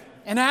 Amen.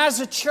 And as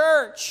a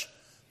church,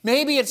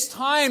 maybe it's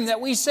time that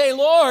we say,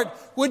 Lord,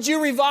 would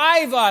you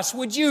revive us?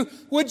 Would you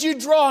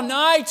draw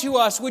nigh to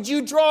us? Would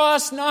you draw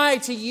us nigh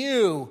to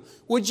you?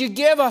 Would you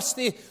give us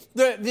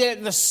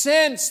the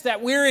sense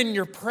that we're in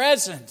your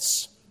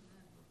presence?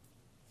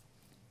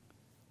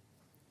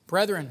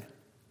 Brethren,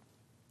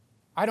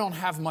 I don't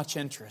have much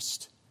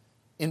interest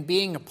in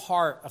being a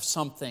part of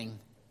something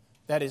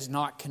that is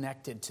not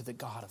connected to the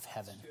God of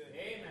heaven.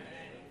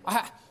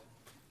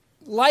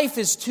 Life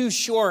is too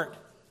short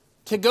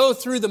to go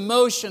through the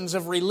motions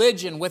of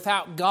religion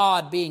without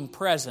God being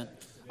present.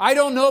 I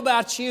don't know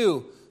about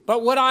you,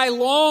 but what I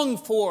long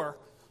for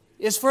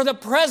is for the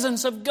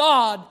presence of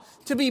God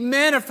to be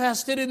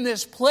manifested in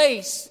this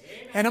place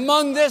and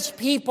among this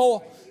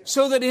people,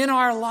 so that in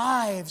our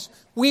lives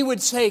we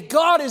would say,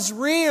 God is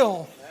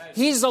real.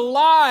 He's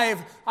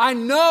alive. I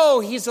know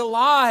He's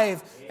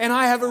alive. And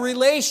I have a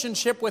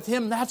relationship with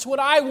Him. That's what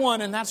I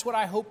want, and that's what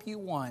I hope you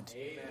want.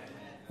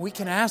 We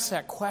can ask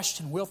that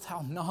question, wilt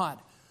thou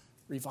not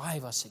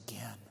revive us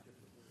again?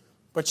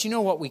 But you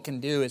know what we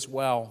can do as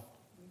well,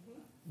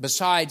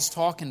 besides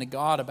talking to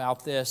God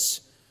about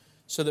this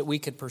so that we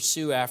could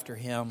pursue after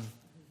Him,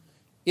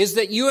 is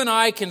that you and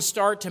I can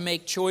start to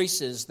make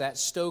choices that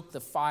stoke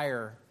the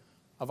fire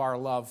of our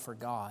love for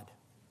God.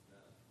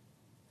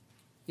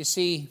 You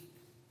see,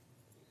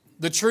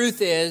 the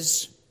truth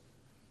is,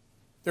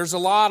 there's a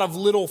lot of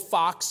little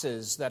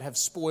foxes that have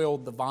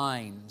spoiled the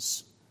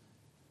vines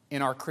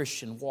in our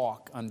Christian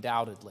walk,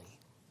 undoubtedly.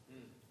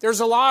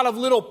 There's a lot of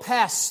little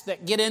pests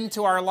that get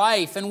into our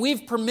life, and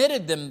we've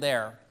permitted them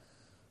there.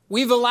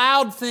 We've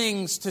allowed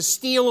things to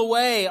steal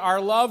away our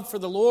love for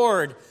the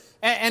Lord.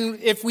 And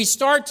if we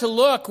start to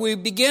look, we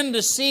begin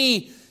to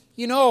see,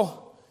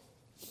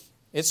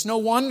 it's no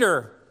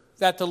wonder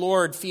that the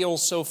Lord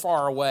feels so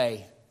far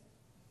away.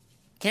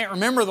 Can't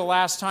remember the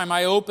last time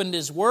I opened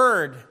His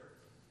Word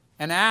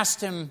and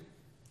asked Him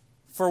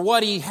for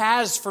what He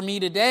has for me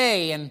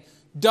today and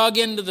dug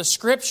into the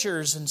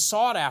Scriptures and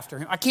sought after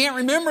Him. I can't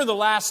remember the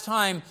last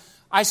time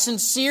I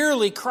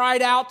sincerely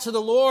cried out to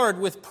the Lord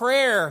with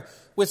prayer,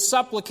 with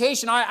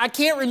supplication. I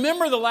can't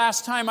remember the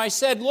last time I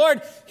said,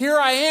 Lord, here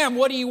I am.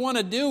 What do you want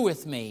to do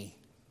with me?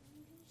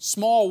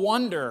 Small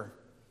wonder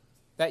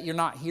that you're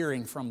not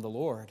hearing from the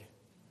Lord,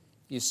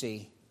 you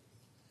see.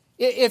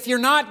 If you're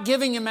not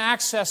giving Him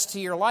access to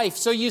your life.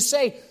 So you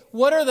say,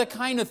 what are the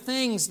kind of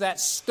things that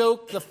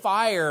stoke the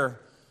fire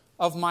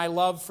of my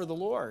love for the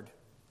Lord?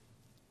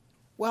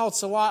 Well,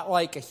 it's a lot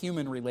like a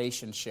human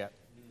relationship.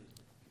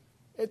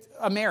 It's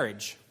a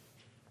marriage.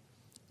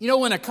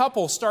 When a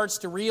couple starts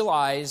to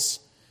realize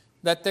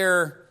that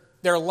their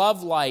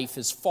love life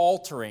is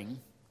faltering,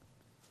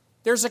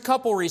 there's a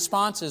couple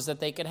responses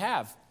that they could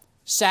have.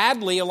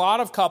 Sadly, a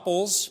lot of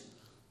couples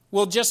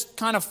will just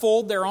kind of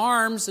fold their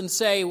arms and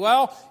say,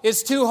 well,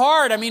 it's too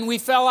hard. We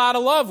fell out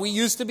of love. We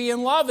used to be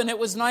in love and it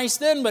was nice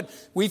then, but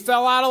we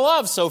fell out of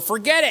love, so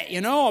forget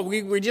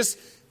it.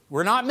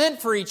 We're not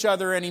meant for each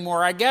other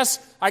anymore. I guess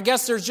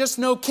there's just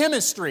no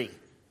chemistry.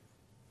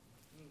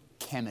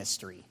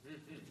 Chemistry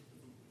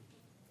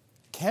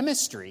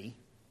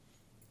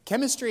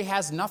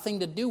has nothing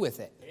to do with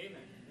it. Amen.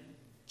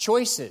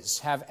 Choices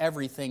have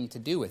everything to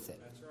do with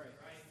it. That's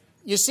right.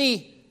 You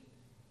see,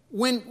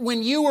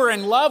 when you were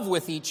in love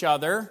with each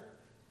other,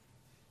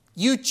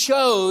 you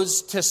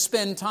chose to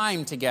spend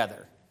time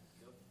together.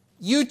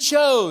 You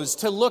chose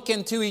to look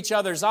into each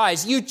other's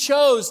eyes. You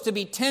chose to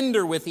be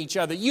tender with each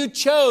other. You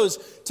chose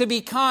to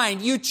be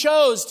kind. You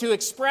chose to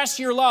express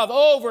your love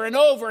over and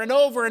over and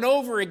over and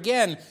over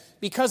again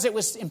because it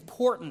was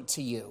important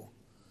to you.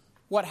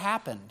 What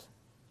happened?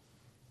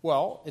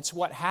 Well, it's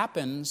what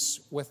happens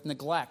with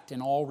neglect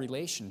in all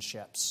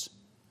relationships.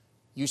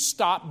 You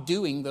stop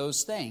doing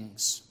those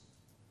things.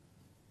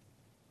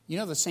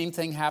 The same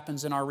thing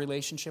happens in our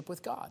relationship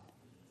with God.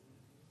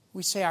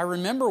 We say, I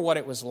remember what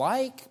it was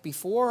like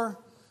before,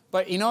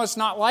 but it's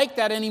not like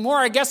that anymore.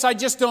 I guess I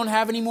just don't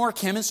have any more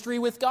chemistry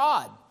with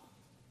God.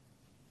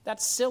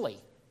 That's silly.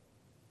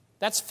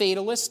 That's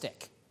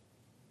fatalistic.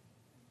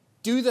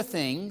 Do the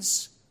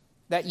things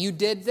that you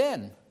did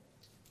then.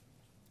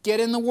 Get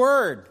in the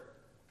Word.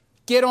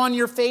 Get on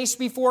your face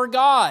before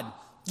God.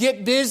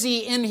 Get busy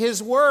in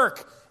His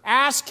work.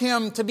 Ask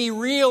Him to be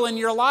real in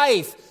your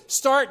life.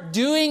 Start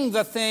doing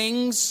the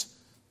things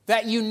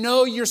that you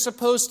know you're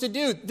supposed to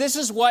do. This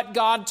is what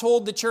God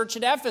told the church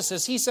at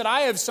Ephesus. He said,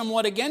 I have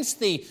somewhat against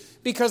thee,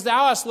 because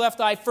thou hast left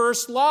thy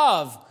first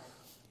love.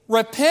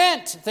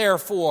 Repent,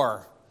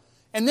 therefore.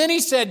 And then He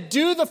said,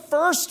 do the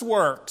first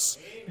works.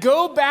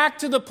 Go back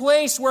to the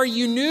place where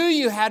you knew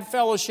you had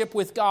fellowship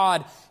with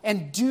God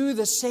and do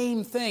the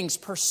same things.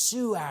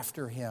 Pursue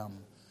after Him.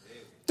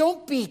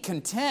 Don't be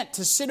content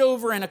to sit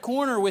over in a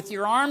corner with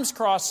your arms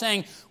crossed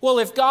saying, well,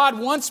 if God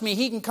wants me,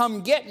 He can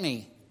come get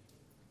me.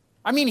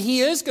 He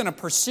is going to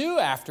pursue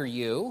after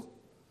you,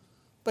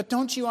 but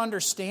don't you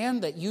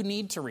understand that you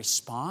need to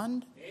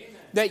respond? Amen.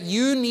 That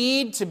you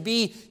need to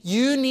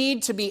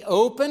be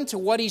open to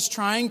what He's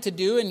trying to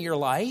do in your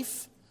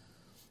life?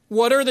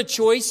 What are the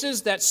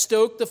choices that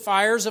stoke the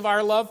fires of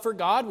our love for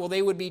God? Well,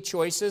 they would be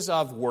choices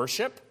of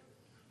worship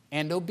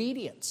and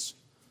obedience.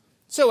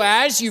 So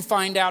as you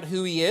find out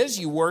who He is,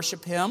 you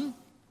worship Him.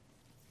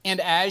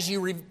 And as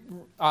you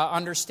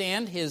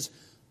understand His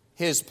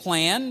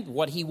plan,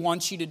 what He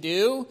wants you to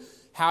do,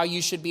 how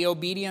you should be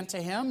obedient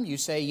to Him, you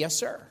say, yes,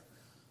 sir,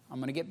 I'm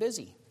going to get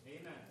busy.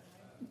 Amen.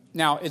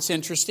 Now, it's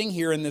interesting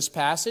here in this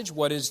passage,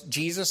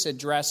 Jesus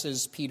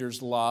addresses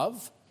Peter's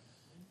love.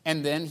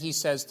 And then he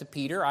says to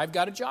Peter, I've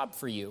got a job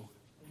for you.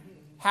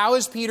 How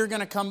is Peter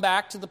going to come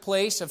back to the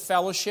place of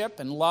fellowship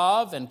and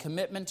love and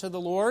commitment to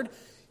the Lord?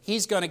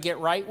 He's going to get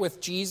right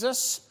with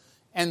Jesus,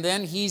 and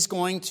then he's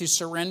going to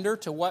surrender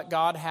to what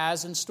God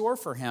has in store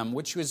for him,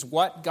 which was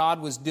what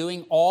God was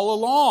doing all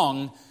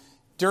along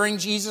during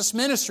Jesus'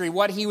 ministry,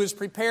 what he was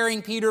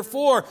preparing Peter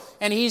for.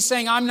 And he's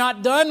saying, I'm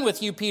not done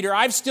with you, Peter.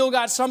 I've still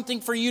got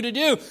something for you to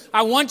do.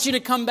 I want you to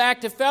come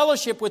back to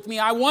fellowship with me.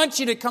 I want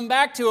you to come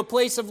back to a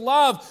place of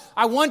love.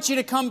 I want you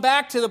to come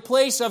back to the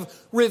place of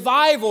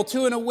revival,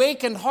 to an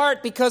awakened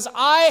heart, because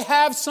I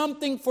have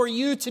something for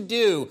you to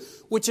do,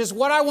 which is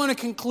what I want to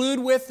conclude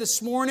with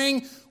this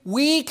morning.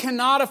 We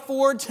cannot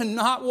afford to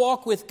not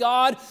walk with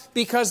God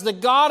because the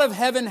God of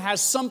heaven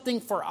has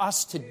something for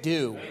us to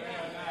do.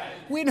 Amen.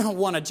 We don't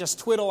want to just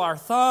twiddle our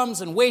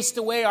thumbs and waste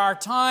away our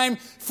time,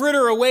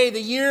 fritter away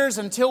the years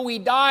until we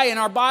die and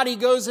our body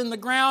goes in the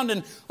ground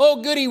and,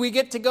 oh goody, we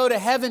get to go to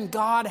heaven.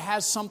 God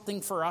has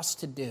something for us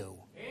to do.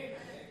 Amen.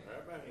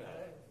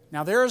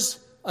 Now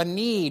there's a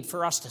need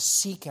for us to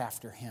seek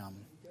after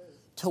Him,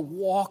 to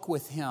walk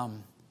with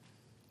Him,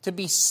 to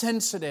be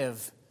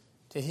sensitive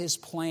to His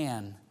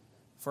plan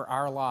for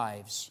our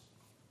lives.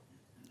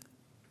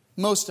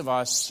 Most of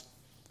us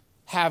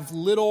have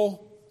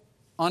little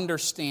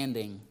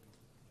understanding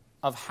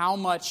of how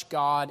much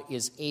God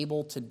is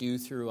able to do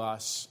through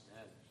us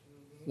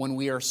when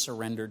we are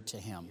surrendered to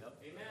Him.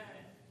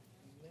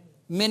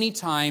 Many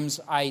times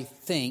I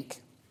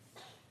think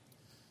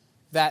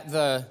that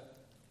the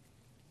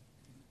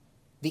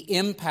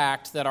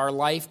impact that our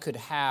life could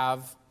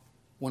have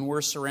when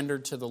we're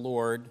surrendered to the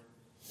Lord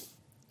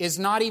is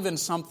not even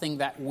something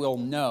that we'll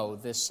know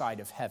this side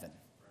of heaven.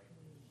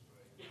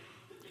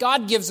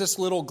 God gives us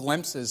little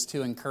glimpses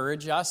to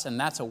encourage us, and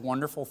that's a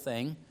wonderful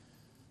thing.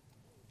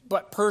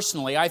 But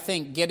personally, I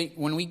think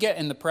when we get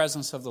in the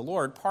presence of the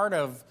Lord, part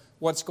of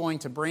what's going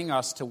to bring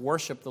us to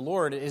worship the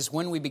Lord is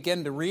when we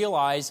begin to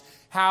realize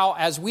how,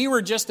 as we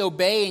were just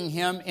obeying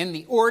Him in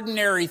the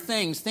ordinary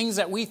things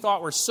that we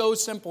thought were so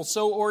simple,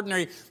 so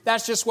ordinary,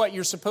 that's just what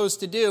you're supposed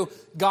to do,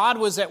 God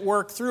was at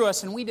work through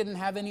us and we didn't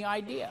have any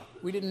idea.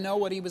 We didn't know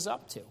what He was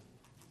up to.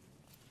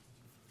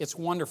 It's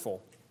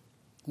wonderful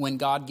when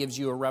God gives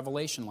you a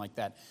revelation like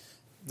that.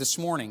 This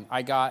morning,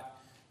 I got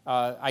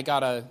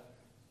a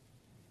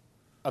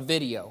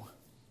video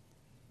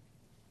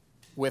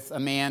with a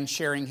man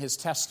sharing his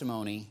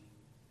testimony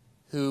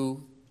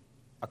who,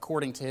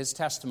 according to his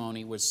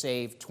testimony, was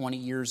saved 20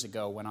 years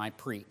ago when I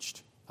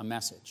preached a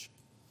message.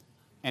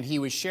 And he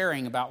was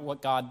sharing about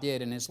what God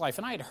did in his life.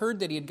 And I had heard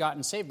that he had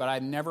gotten saved, but I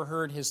had never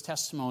heard his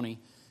testimony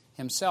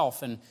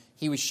himself. And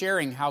he was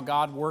sharing how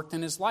God worked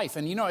in his life.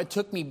 And it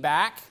took me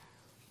back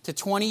to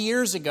 20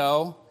 years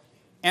ago.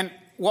 And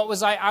what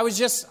was I was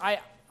just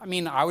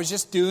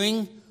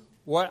doing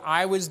what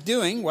I was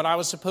doing, what I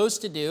was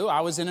supposed to do.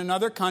 I was in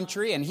another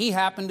country, and he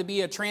happened to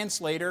be a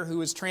translator who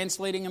was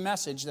translating a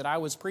message that I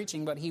was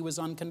preaching, but he was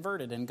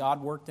unconverted, and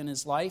God worked in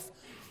his life.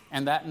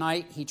 And that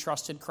night, he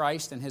trusted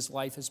Christ, and his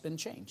life has been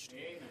changed.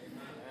 Amen.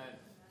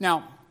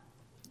 Now,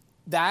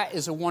 that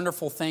is a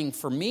wonderful thing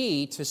for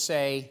me to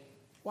say,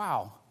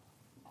 wow,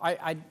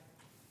 I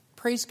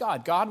praise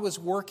God. God was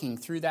working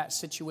through that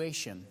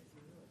situation.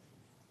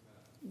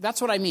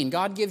 That's what I mean.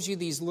 God gives you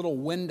these little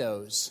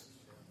windows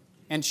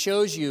and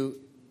shows you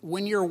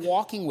when you're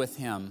walking with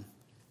Him,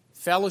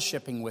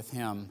 fellowshipping with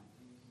Him,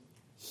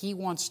 He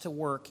wants to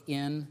work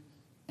in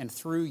and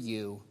through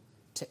you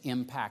to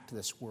impact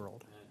this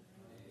world.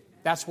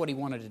 That's what He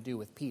wanted to do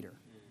with Peter.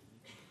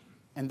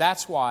 And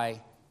that's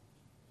why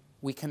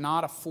we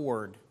cannot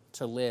afford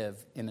to live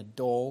in a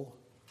dull,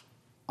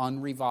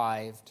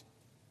 unrevived,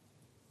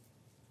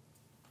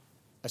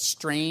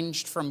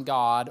 estranged from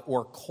God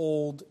or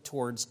cold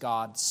towards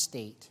God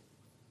state.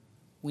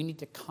 We need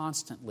to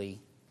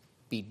constantly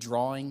be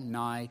drawing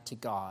nigh to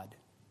God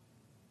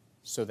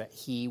so that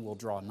He will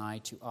draw nigh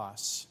to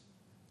us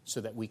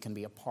so that we can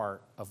be a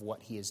part of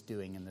what He is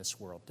doing in this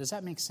world. Does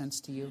that make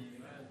sense to you?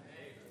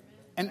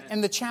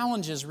 And the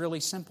challenge is really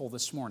simple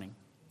this morning.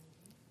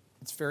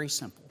 It's very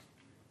simple.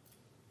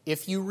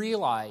 If you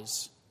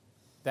realize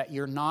that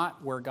you're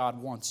not where God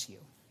wants you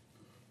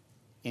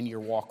in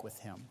your walk with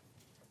Him,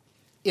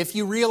 if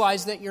you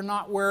realize that you're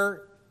not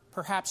where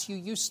perhaps you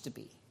used to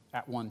be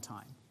at one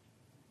time,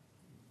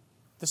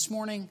 this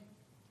morning,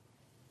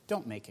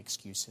 don't make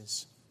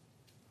excuses.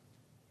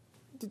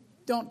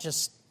 Don't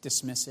just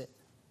dismiss it.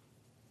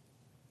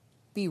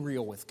 Be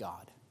real with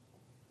God.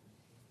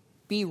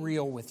 Be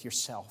real with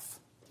yourself.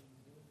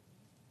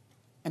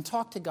 And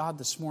talk to God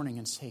this morning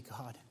and say,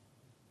 God,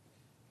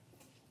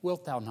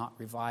 wilt Thou not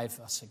revive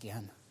us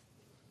again?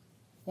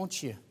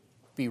 Won't You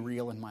be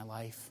real in my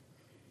life?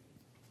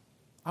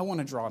 I want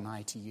to draw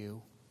nigh to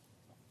You.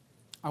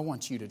 I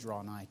want You to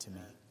draw nigh to me.